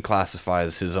even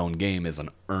classifies his own game as an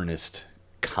earnest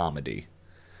comedy.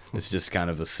 It's just kind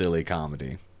of a silly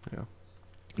comedy. Yeah.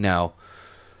 Now,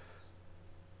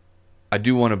 I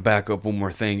do want to back up one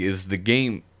more thing. Is the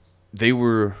game, they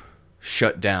were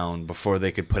shut down before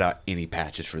they could put out any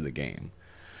patches for the game.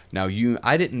 Now,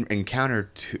 I didn't encounter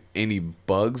any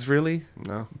bugs really.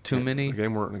 No. Too many. The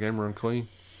game run clean.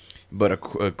 But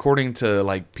according to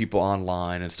like people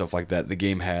online and stuff like that, the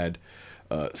game had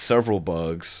several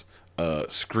bugs,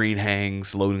 screen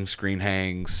hangs, loading screen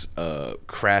hangs,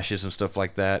 crashes and stuff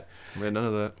like that. Man, none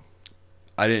of that.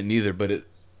 I didn't either, but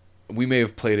we may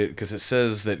have played it because it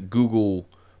says that Google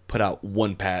put out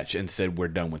one patch and said we're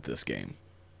done with this game.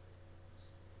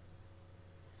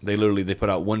 They put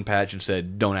out one patch and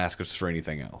said don't ask us for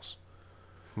anything else.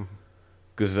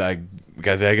 Because I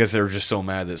guess they were just so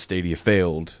mad that Stadia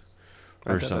failed.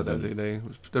 Or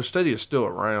something. Their Stadia is still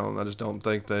around. I just don't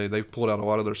think they've pulled out a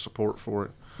lot of their support for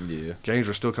it. Yeah. Games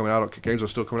are still coming out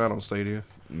on Stadia.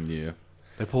 Yeah.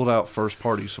 They pulled out first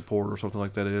party support or something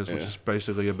like that which is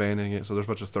basically abandoning it. So there's a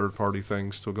bunch of third party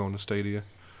things still going to Stadia.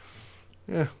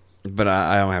 Yeah. But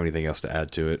I don't have anything else to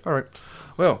add to it. All right.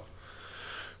 Well,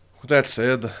 with that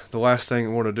said, the last thing I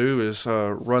want to do is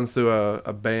run through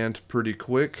a band pretty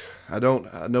quick. I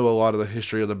don't know a lot of the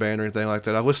history of the band or anything like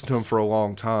that. I've listened to them for a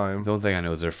long time. The only thing I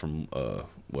know is they're from,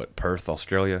 Perth,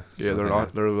 Australia? Yeah,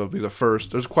 they'll be the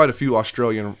first. There's quite a few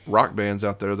Australian rock bands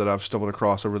out there that I've stumbled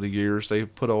across over the years. They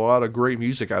put a lot of great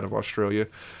music out of Australia.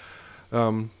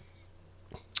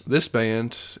 This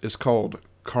band is called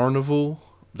Carnival.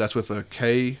 That's with a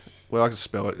K. Well, I can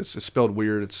spell it. It's spelled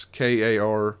weird. It's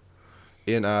Karnivool.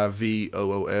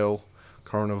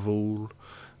 Carnival.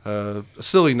 A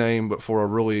silly name, but for a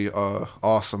really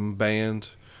awesome band.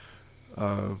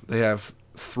 They have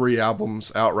 3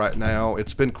 albums out right now.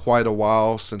 It's been quite a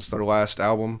while since their last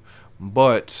album,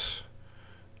 but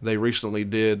they recently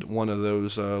did one of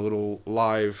those little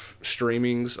live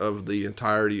streamings of the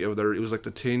entirety of their. It was like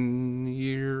the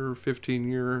 10-year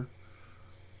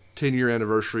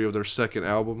anniversary of their second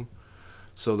album.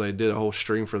 So they did a whole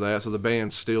stream for that. So the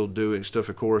band's still doing stuff,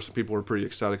 of course, and people are pretty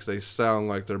excited because they sound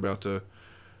like they're about to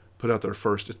put out their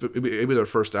first. It'd be their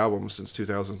first album since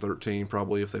 2013,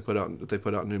 probably, if they put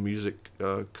out new music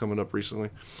coming up recently.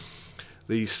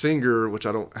 The singer, which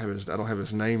I don't have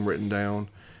his name written down.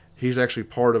 He's actually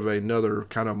part of another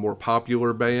kind of more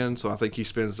popular band, so I think he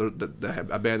spends a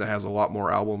band that has a lot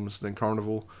more albums than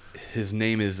Carnival. His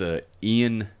name is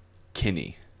Ian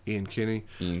Kinney. Ian Kenny.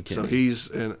 Ian So Kenny.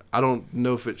 and I don't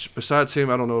know if it's besides him.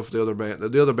 I don't know if the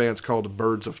other band's called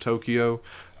Birds of Tokyo.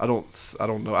 I don't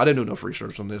know. I didn't do enough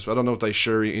research on this. But I don't know if they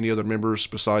share any other members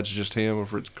besides just him, or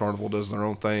if it's Carnival does their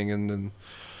own thing, and then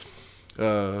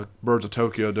Birds of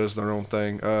Tokyo does their own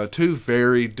thing. Two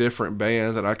very different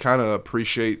bands, and I kind of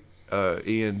appreciate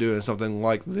Ian doing something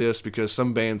like this, because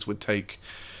some bands would take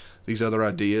these other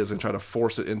ideas and try to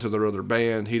force it into their other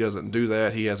band. He doesn't do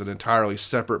that. He has an entirely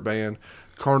separate band.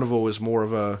 Carnival is more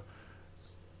of a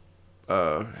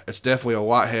it's definitely a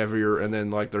lot heavier, and then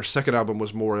like their second album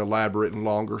was more elaborate and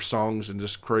longer songs and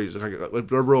just crazy. Like,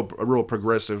 they're a real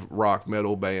progressive rock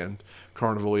metal band.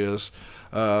 Carnival is.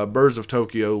 Birds of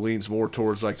Tokyo leans more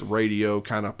towards like the radio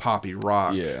kind of poppy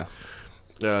rock. Yeah.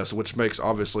 So which makes,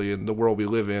 obviously, in the world we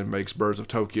live in, makes Birds of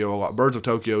Tokyo a lot. Birds of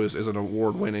Tokyo is an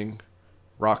award-winning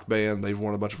rock band. They've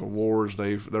won a bunch of awards.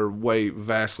 They're way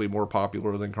vastly more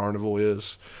popular than Carnival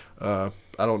is. I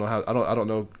don't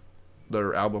know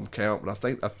their album count, but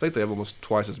I think they have almost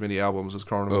twice as many albums as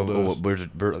Carnival does.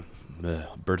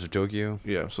 Birds of Tokyo.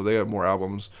 Yeah, so they have more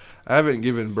albums. I haven't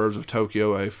given Birds of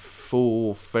Tokyo a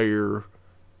full fair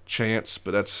chance,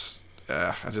 but that's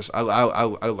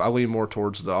I lean more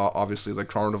towards obviously the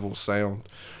Carnival sound.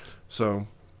 So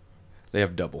They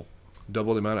have double the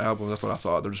amount of albums. That's what I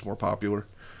thought. They're just more popular.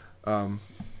 Do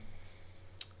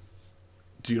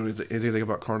you know anything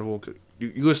about Carnival?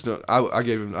 You listen to, I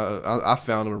gave him, I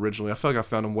found him originally. I feel like I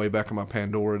found him way back in my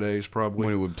Pandora days, probably.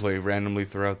 when it would play randomly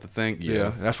throughout the thing.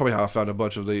 Yeah, and that's probably how I found a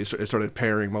bunch of these. It started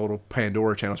pairing, my little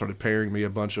Pandora channel started pairing me a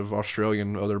bunch of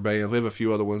Australian other bands. We have a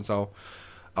few other ones I'll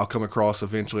come across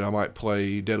eventually. I might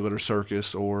play Dead Letter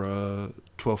Circus or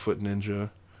 12-Foot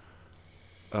Ninja.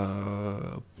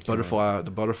 The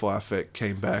Butterfly Effect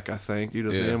came back, I think. Either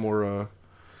them or...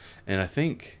 And I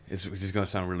think it's just going to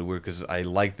sound really weird because I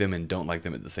like them and don't like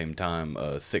them at the same time.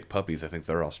 Sick Puppies, I think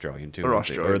they're Australian too. They're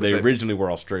Australian. Or they originally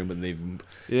were Australian, but they've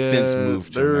since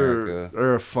moved to America.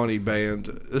 They're a funny band.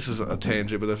 This is a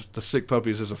tangent, but the Sick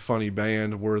Puppies is a funny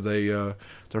band where they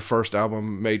their first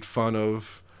album made fun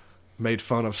of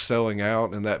selling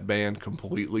out, and that band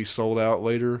completely sold out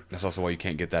later. That's also why you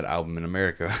can't get that album in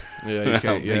America. Yeah, you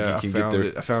can't. Yeah,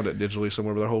 I found it digitally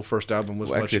somewhere, but their whole first album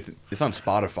was actually, it's on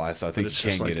Spotify, so I think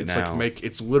you can get it now.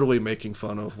 It's literally making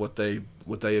fun of what they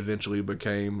eventually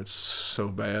became. It's so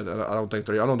bad. I don't know if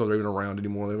they're even around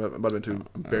anymore. They might have been too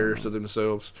embarrassed of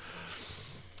themselves.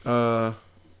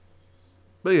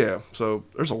 But yeah, so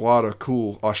there's a lot of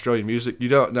cool Australian music.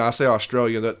 Now I say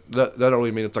Australian, that don't really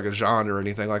mean it's like a genre or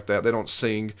anything like that. They don't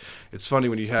sing. It's funny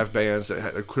when you have bands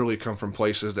that clearly come from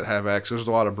places that have accents. There's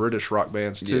a lot of British rock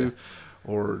bands too,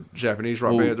 or Japanese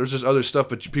rock bands. There's just other stuff,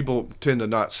 but people tend to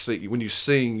not sing. When you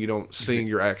sing, you don't sing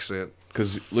your accent.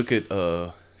 Because look at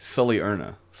Sully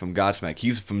Erna from Godsmack.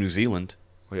 He's from New Zealand.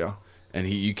 Yeah. And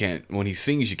you can't, when he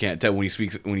sings, you can't tell. When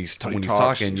he's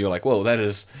talking, you're like, whoa,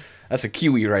 that's a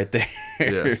Kiwi right there.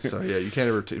 Yeah, so yeah, you can't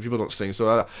ever people don't sing. So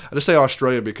I just say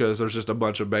Australia because there's just a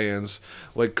bunch of bands.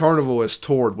 Like Carnival has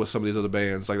toured with some of these other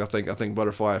bands. Like I think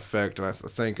Butterfly Effect, and I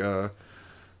think Dead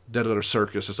Letter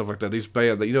Circus and stuff like that. These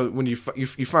bands that when you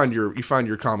find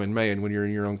your common man when you're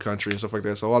in your own country and stuff like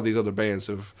that. So a lot of these other bands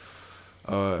have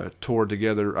toured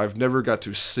together. I've never got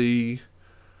to see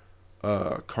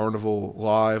Carnival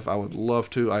live. I would love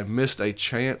to. I missed a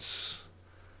chance.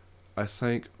 I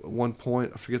think at one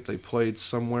point, I forget, they played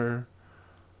somewhere,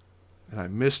 and I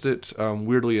missed it.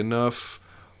 Weirdly enough,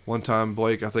 one time,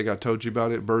 Blake, I think I told you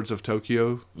about it, Birds of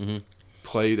Tokyo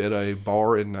played at a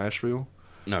bar in Nashville.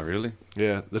 No, really?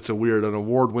 Yeah, that's an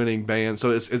award-winning band. So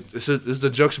it's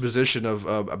the juxtaposition of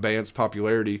a band's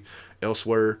popularity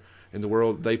elsewhere in the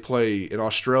world. They play in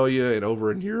Australia and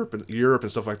over in Europe and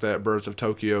stuff like that. Birds of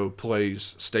Tokyo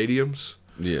plays stadiums.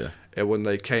 Yeah. And when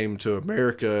they came to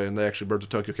America, and Birds of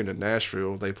Tokyo came to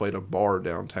Nashville, they played a bar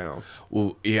downtown.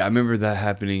 Well, yeah, I remember that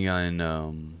happening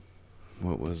on,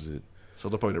 what was it? So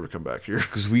they'll probably never come back here.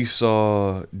 Because we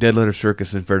saw Dead Letter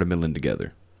Circus and Fair to Midland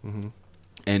together. Mm-hmm.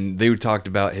 And they talked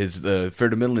about Fair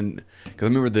to Midland, because I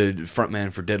remember the front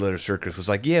man for Dead Letter Circus was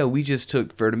like, yeah, we just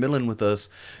took Fair to Midland with us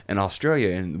in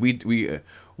Australia, and we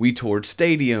toured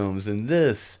stadiums and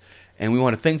this, and we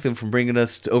want to thank them for bringing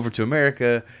us over to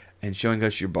America and showing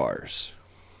us your bars.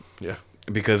 Yeah.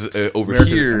 Because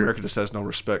America just has no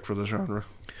respect for the genre.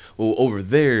 Well, over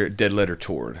there, Dead Letter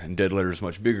toured, and Dead Letter is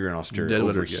much bigger in Australia.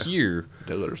 Here,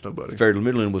 Dead Letter's nobody. Fair to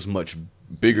Midland was much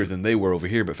bigger than they were over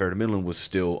here, but Fair to Midland was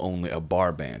still only a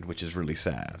bar band, which is really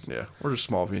sad. Yeah, we're just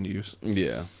small venues.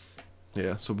 Yeah.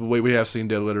 Yeah, so we have seen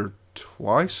Dead Letter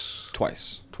twice.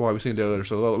 We've seen Dead Letter,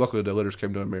 so luckily Dead Letters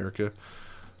came to America.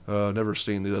 Never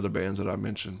seen the other bands that I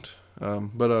mentioned.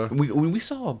 We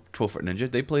saw 12 Foot Ninja.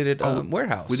 They played at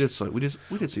Warehouse. We did see 12 Foot We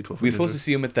were Ninja. supposed to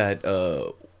see them at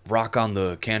that Rock on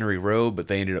the Cannery Road, but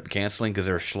they ended up canceling because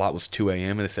their slot was 2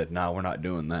 a.m. and they said, "No, we're not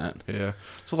doing that." Yeah,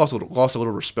 so lost a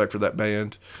little respect for that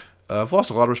band. I've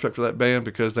lost a lot of respect for that band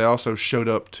because they also showed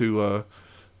up to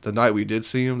the night we did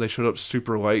see them. They showed up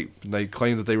super late and they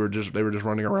claimed that they were just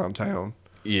running around town.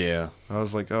 Yeah, I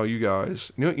was like, oh, you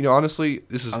guys, honestly,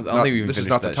 this is I don't not, think we even this is finished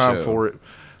not the that time show. for it.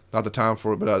 Not the time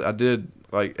for it, but I did,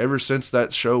 like, ever since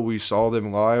that show we saw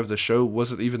them live, the show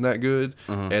wasn't even that good.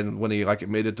 And when he, like,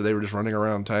 admitted that they were just running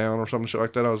around town or something shit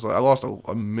like that, I was like, I lost an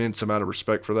immense amount of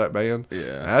respect for that band.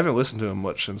 Yeah. I haven't listened to them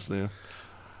much since then.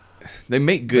 they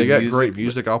make good. They got music, great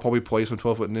music. I'll probably play some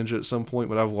 12 Foot Ninja at some point,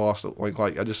 but I've lost it.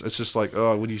 It's just like,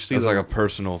 oh, when you see It's them, like a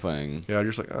personal thing. yeah,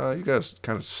 you're just like, oh, you guys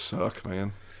kind of suck,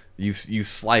 man. You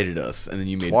slighted us and then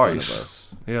you made Twice. fun of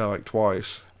us. Yeah, like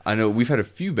twice. I know we've had a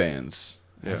few bands.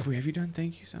 Yeah. Have you done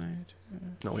Thank You Side?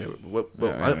 No, we haven't.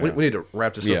 Yeah. We need to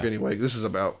wrap this up Yeah. anyway. This is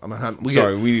about. We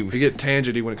Sorry, we get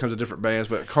tangenty when it comes to different bands,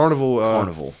 but Carnival.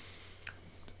 Carnival.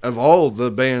 Of all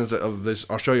the bands of this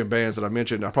Australian bands that I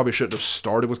mentioned, I probably shouldn't have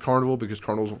started with Carnival because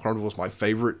Carnival is my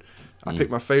favorite. I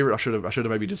picked my favorite. I should have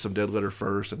maybe did some Dead Letter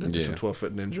first, and then did some 12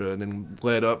 Foot Ninja, and then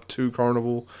led up to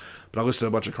Carnival. But I listened to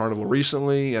a bunch of Carnival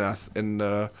recently,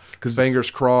 and fingers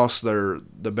crossed,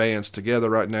 the band's together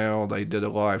right now. They did a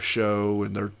live show,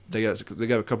 and they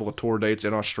got a couple of tour dates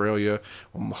in Australia.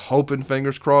 I'm hoping,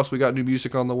 fingers crossed, we got new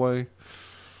music on the way.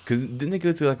 Because didn't they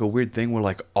go through like a weird thing where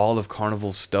like all of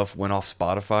Carnival's stuff went off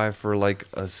Spotify for like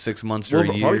 6 months or a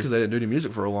Probably year, because they didn't do any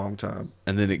music for a long time.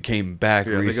 and then it came back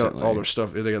Yeah, recently. they got all their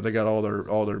stuff. They got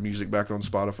all their music back on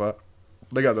Spotify.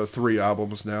 They got the 3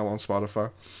 albums now on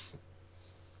Spotify.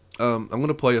 I'm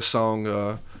gonna play a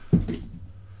song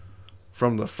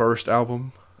from the first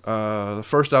album. The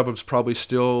first album's probably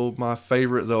still my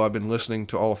favorite, though I've been listening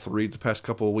to all 3 the past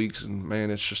couple of weeks, and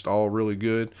man, it's just all really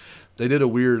good. They did a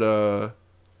weird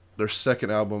their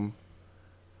second album.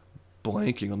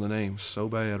 Blanking on the name so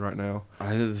bad right now.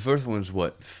 The first one's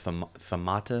what?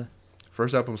 Thamata?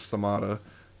 First album's Thamata.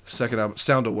 Second album,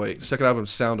 Sound Awake. Second album,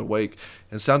 Sound Awake,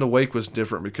 and Sound Awake was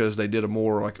different because they did a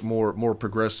more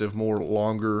progressive, more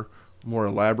longer, more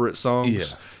elaborate songs. Yeah.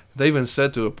 They even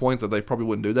said to a point that they probably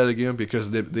wouldn't do that again because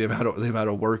the amount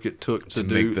of work it took to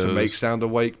make Sound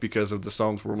Awake because of the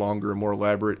songs were longer and more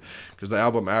elaborate. Because the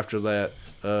album after that,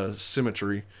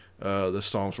 Symmetry, the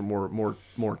songs were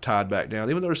more tied back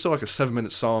down. Even though there's still like a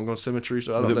 7-minute song on Symmetry,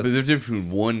 so I don't know. But there's a difference between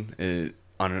one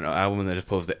on an album that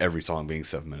opposed to every song being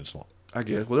 7 minutes long. I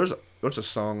guess. Well, there's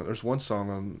one song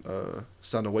on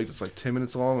Sound Awake that's like 10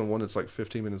 minutes long and one that's like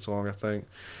 15 minutes long, I think.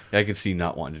 Yeah, I can see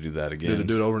not wanting to do that again. To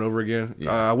do it over and over again.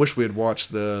 Yeah. I wish we had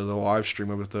watched the live stream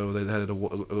of it, though. They had it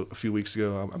a few weeks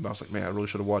ago. I was like, man, I really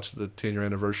should have watched the 10-year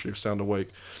anniversary of Sound Awake.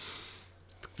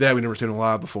 That we never seen it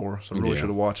live before, so I really should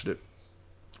have watched it.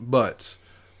 But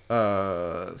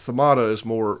Thamata is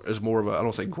more of a, I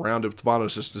don't say grounded. Thamata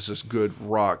is just good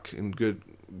rock and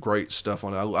great stuff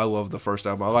on it. I love the first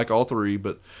album. I like all 3,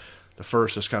 but the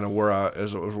first is kind of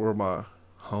where my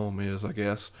home is, I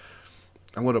guess.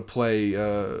 I'm going to play.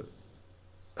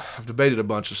 I've debated a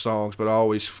bunch of songs, but I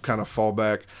always kind of fall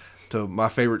back to my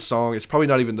favorite song. It's probably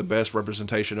not even the best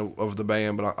representation of the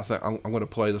band, but I think I'm going to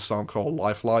play the song called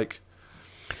 "Lifelike."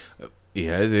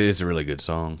 Yeah, it is a really good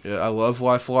song. Yeah, I love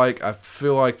 "Lifelike." I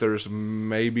feel like there's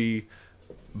maybe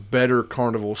better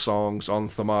Carnival songs on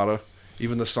Thamata.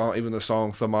 Even the song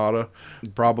Thamata,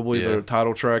 probably the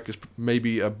title track is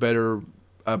maybe a better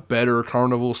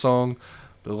Carnival song.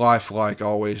 But Lifelike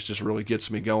always just really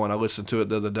gets me going. I listened to it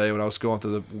the other day when I was going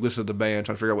through listen to the band,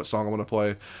 trying to figure out what song I'm going to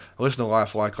play. I listened to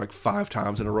Lifelike like 5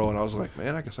 times in a row, and I was like,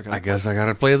 man, I guess I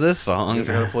gotta play this song. I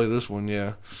gotta play this one,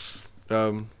 yeah.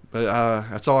 But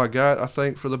that's all I got, I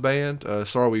think, for the band.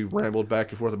 Sorry we rambled back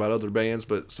and forth about other bands,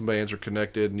 but some bands are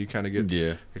connected, and you kind of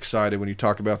get excited when you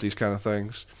talk about these kind of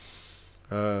things.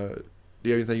 Do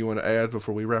you have anything you want to add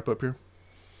before we wrap up here?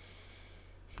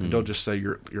 And don't just say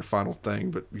your final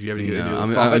thing, but do you have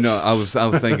any thoughts? I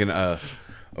was thinking of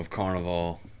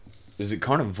Carnival. Is it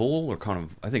Carnival or Carnival?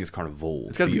 I think it's Carnival.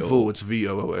 It's got to be Vol. It's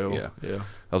VOOL. Yeah. Yeah.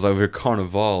 I was like, over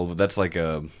Carnival, but that's like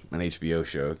an HBO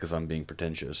show because I'm being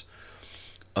pretentious.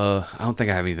 I don't think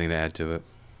I have anything to add to it.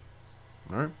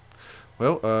 All right.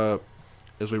 Well,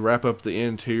 as we wrap up the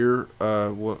end here,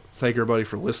 we'll thank everybody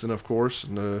for listening, of course,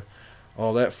 and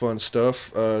all that fun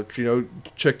stuff.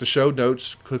 Check the show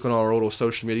notes. Click on our little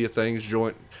social media things.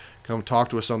 Come talk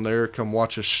to us on there. Come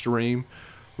watch us stream.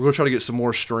 We're gonna try to get some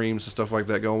more streams and stuff like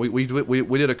that going. We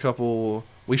did a couple.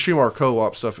 We stream our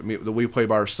co-op stuff that we play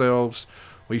by ourselves.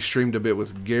 We streamed a bit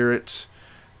with Garrett,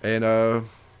 and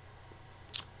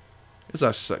as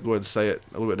I go ahead and say it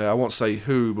a little bit now, I won't say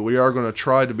who, but we are going to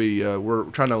try to be, we're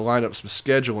trying to line up some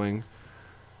scheduling.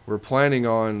 We're planning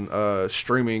on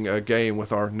streaming a game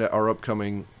with our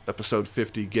upcoming episode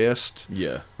 50 guest.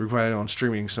 Yeah. We're planning on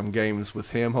streaming some games with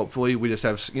him, hopefully. We just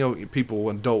have, people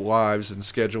with adult lives and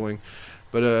scheduling.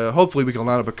 But hopefully we can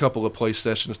line up a couple of play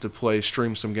sessions to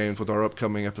stream some games with our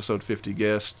upcoming episode 50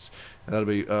 guests. And that'll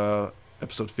be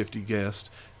episode 50 guest.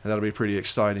 And that'll be pretty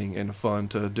exciting and fun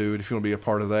to do. And if you want to be a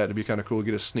part of that, it'd be kind of cool to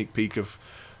get a sneak peek of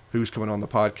who's coming on the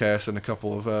podcast in a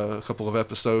couple of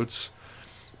episodes.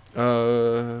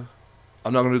 I'm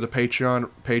not going to do the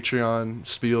Patreon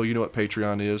spiel. You know what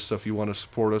Patreon is, so if you want to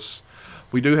support us.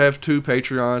 We do have 2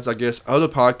 Patreons, I guess. Other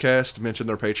podcasts mention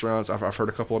their Patreons. I've heard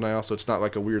a couple now, so it's not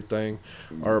like a weird thing.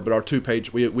 But our 2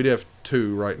 we have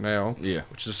 2 right now. Yeah.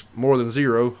 Which is more than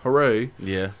 0. Hooray.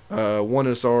 Yeah. One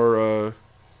is our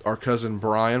cousin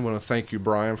Brian. I want to thank you,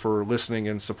 Brian, for listening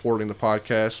and supporting the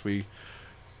podcast. We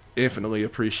infinitely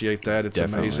appreciate that. It's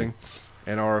Definitely. amazing.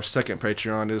 And our second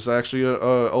Patreon is actually a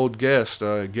old guest.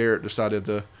 Garrett decided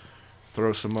to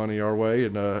throw some money our way,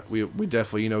 and we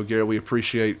definitely, Garrett, we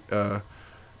appreciate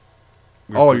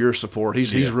all your support.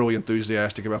 He's really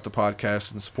enthusiastic about the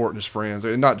podcast and supporting his friends,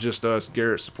 and not just us.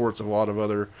 Garrett supports a lot of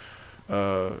other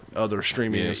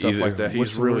streaming and stuff like that.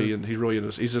 He's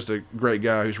just a great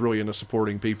guy who's really into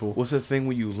supporting people. What's the thing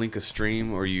when you link a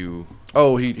stream or you?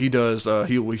 Oh, he does.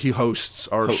 He hosts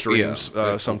our streams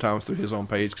sometimes through his own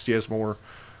page because he has more.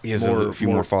 He has a few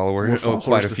more followers.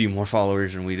 Quite a few more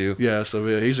followers than we do. Yeah, so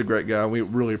he's a great guy. We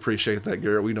really appreciate that,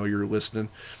 Garrett. We know you're listening.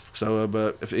 So,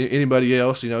 but if anybody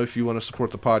else, if you want to support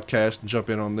the podcast and jump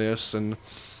in on this, and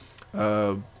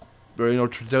or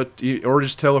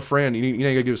just tell a friend. You ain't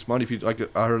gotta give us money if you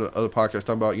like. I heard other podcasts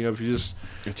talking about if you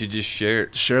just share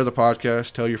it, share the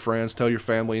podcast, tell your friends, tell your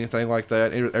family, anything like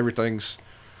that. Everything's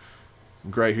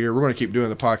great here. We're going to keep doing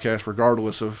the podcast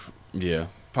regardless of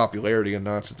popularity and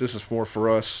nonsense. This is more for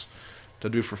us to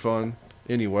do for fun.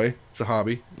 Anyway, it's a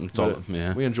hobby.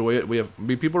 We enjoy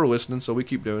it. People are listening, so we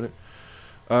keep doing it.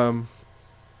 I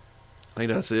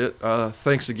think that's it.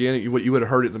 Thanks again. You would have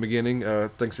heard it in the beginning.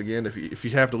 Thanks again. If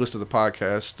you have to listen to the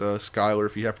podcast, Skylar,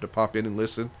 if you happen to pop in and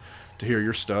listen to hear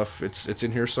your stuff, it's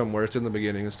in here somewhere. It's in the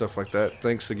beginning and stuff like that.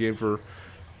 Thanks again for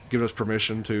giving us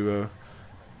permission to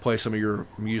play some of your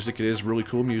music. It is really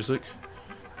cool music.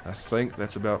 I think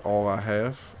that's about all I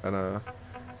have. And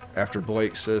after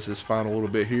Blake says his final little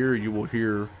bit here, you will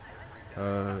hear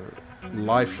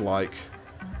Lifelike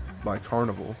by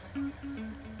Carnival.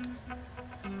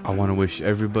 I want to wish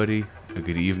everybody a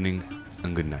good evening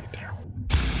and good night.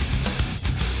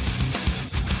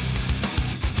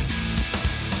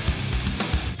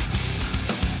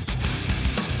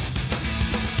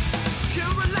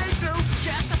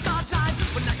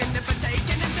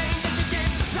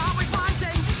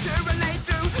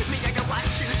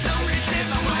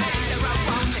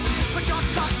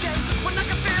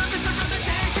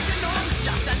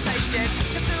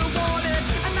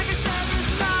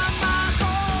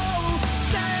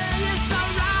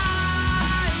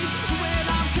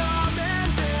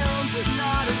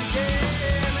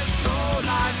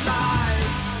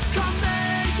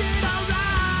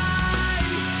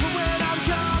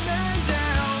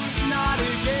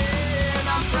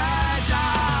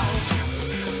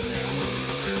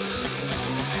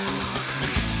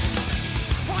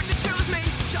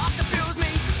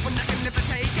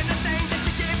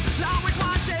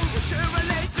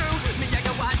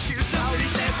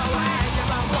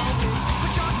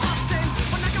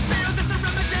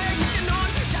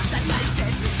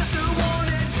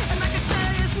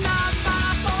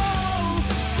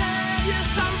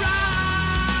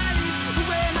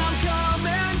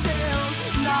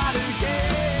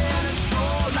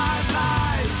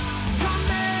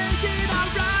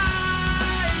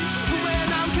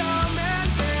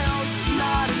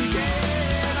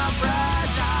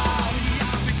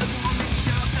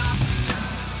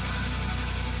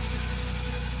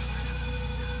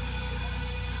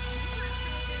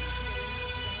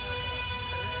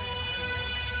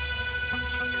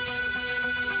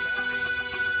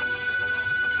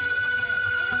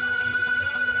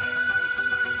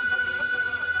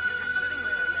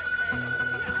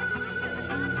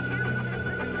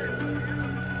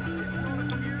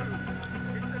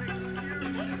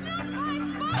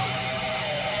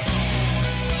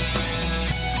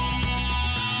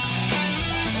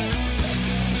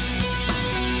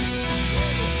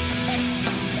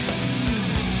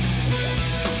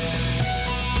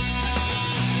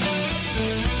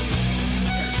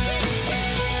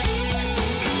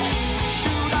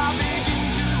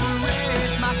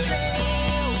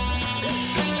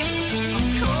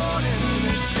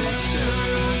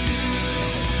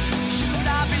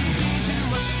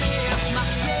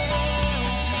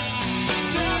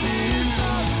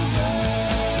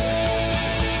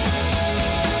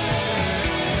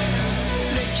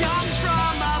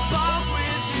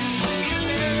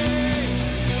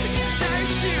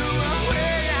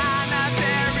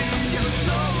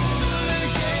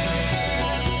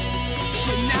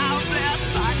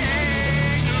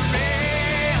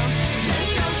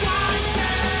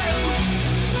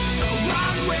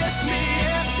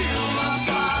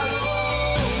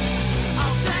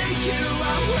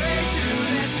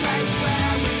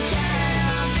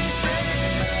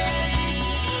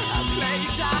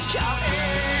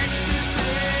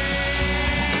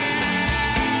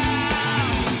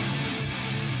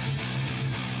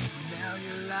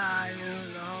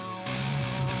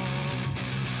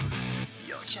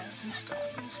 just and stop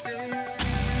and stare.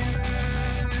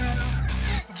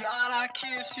 Gotta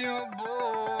kiss your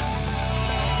boy.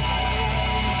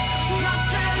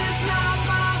 Nothing is not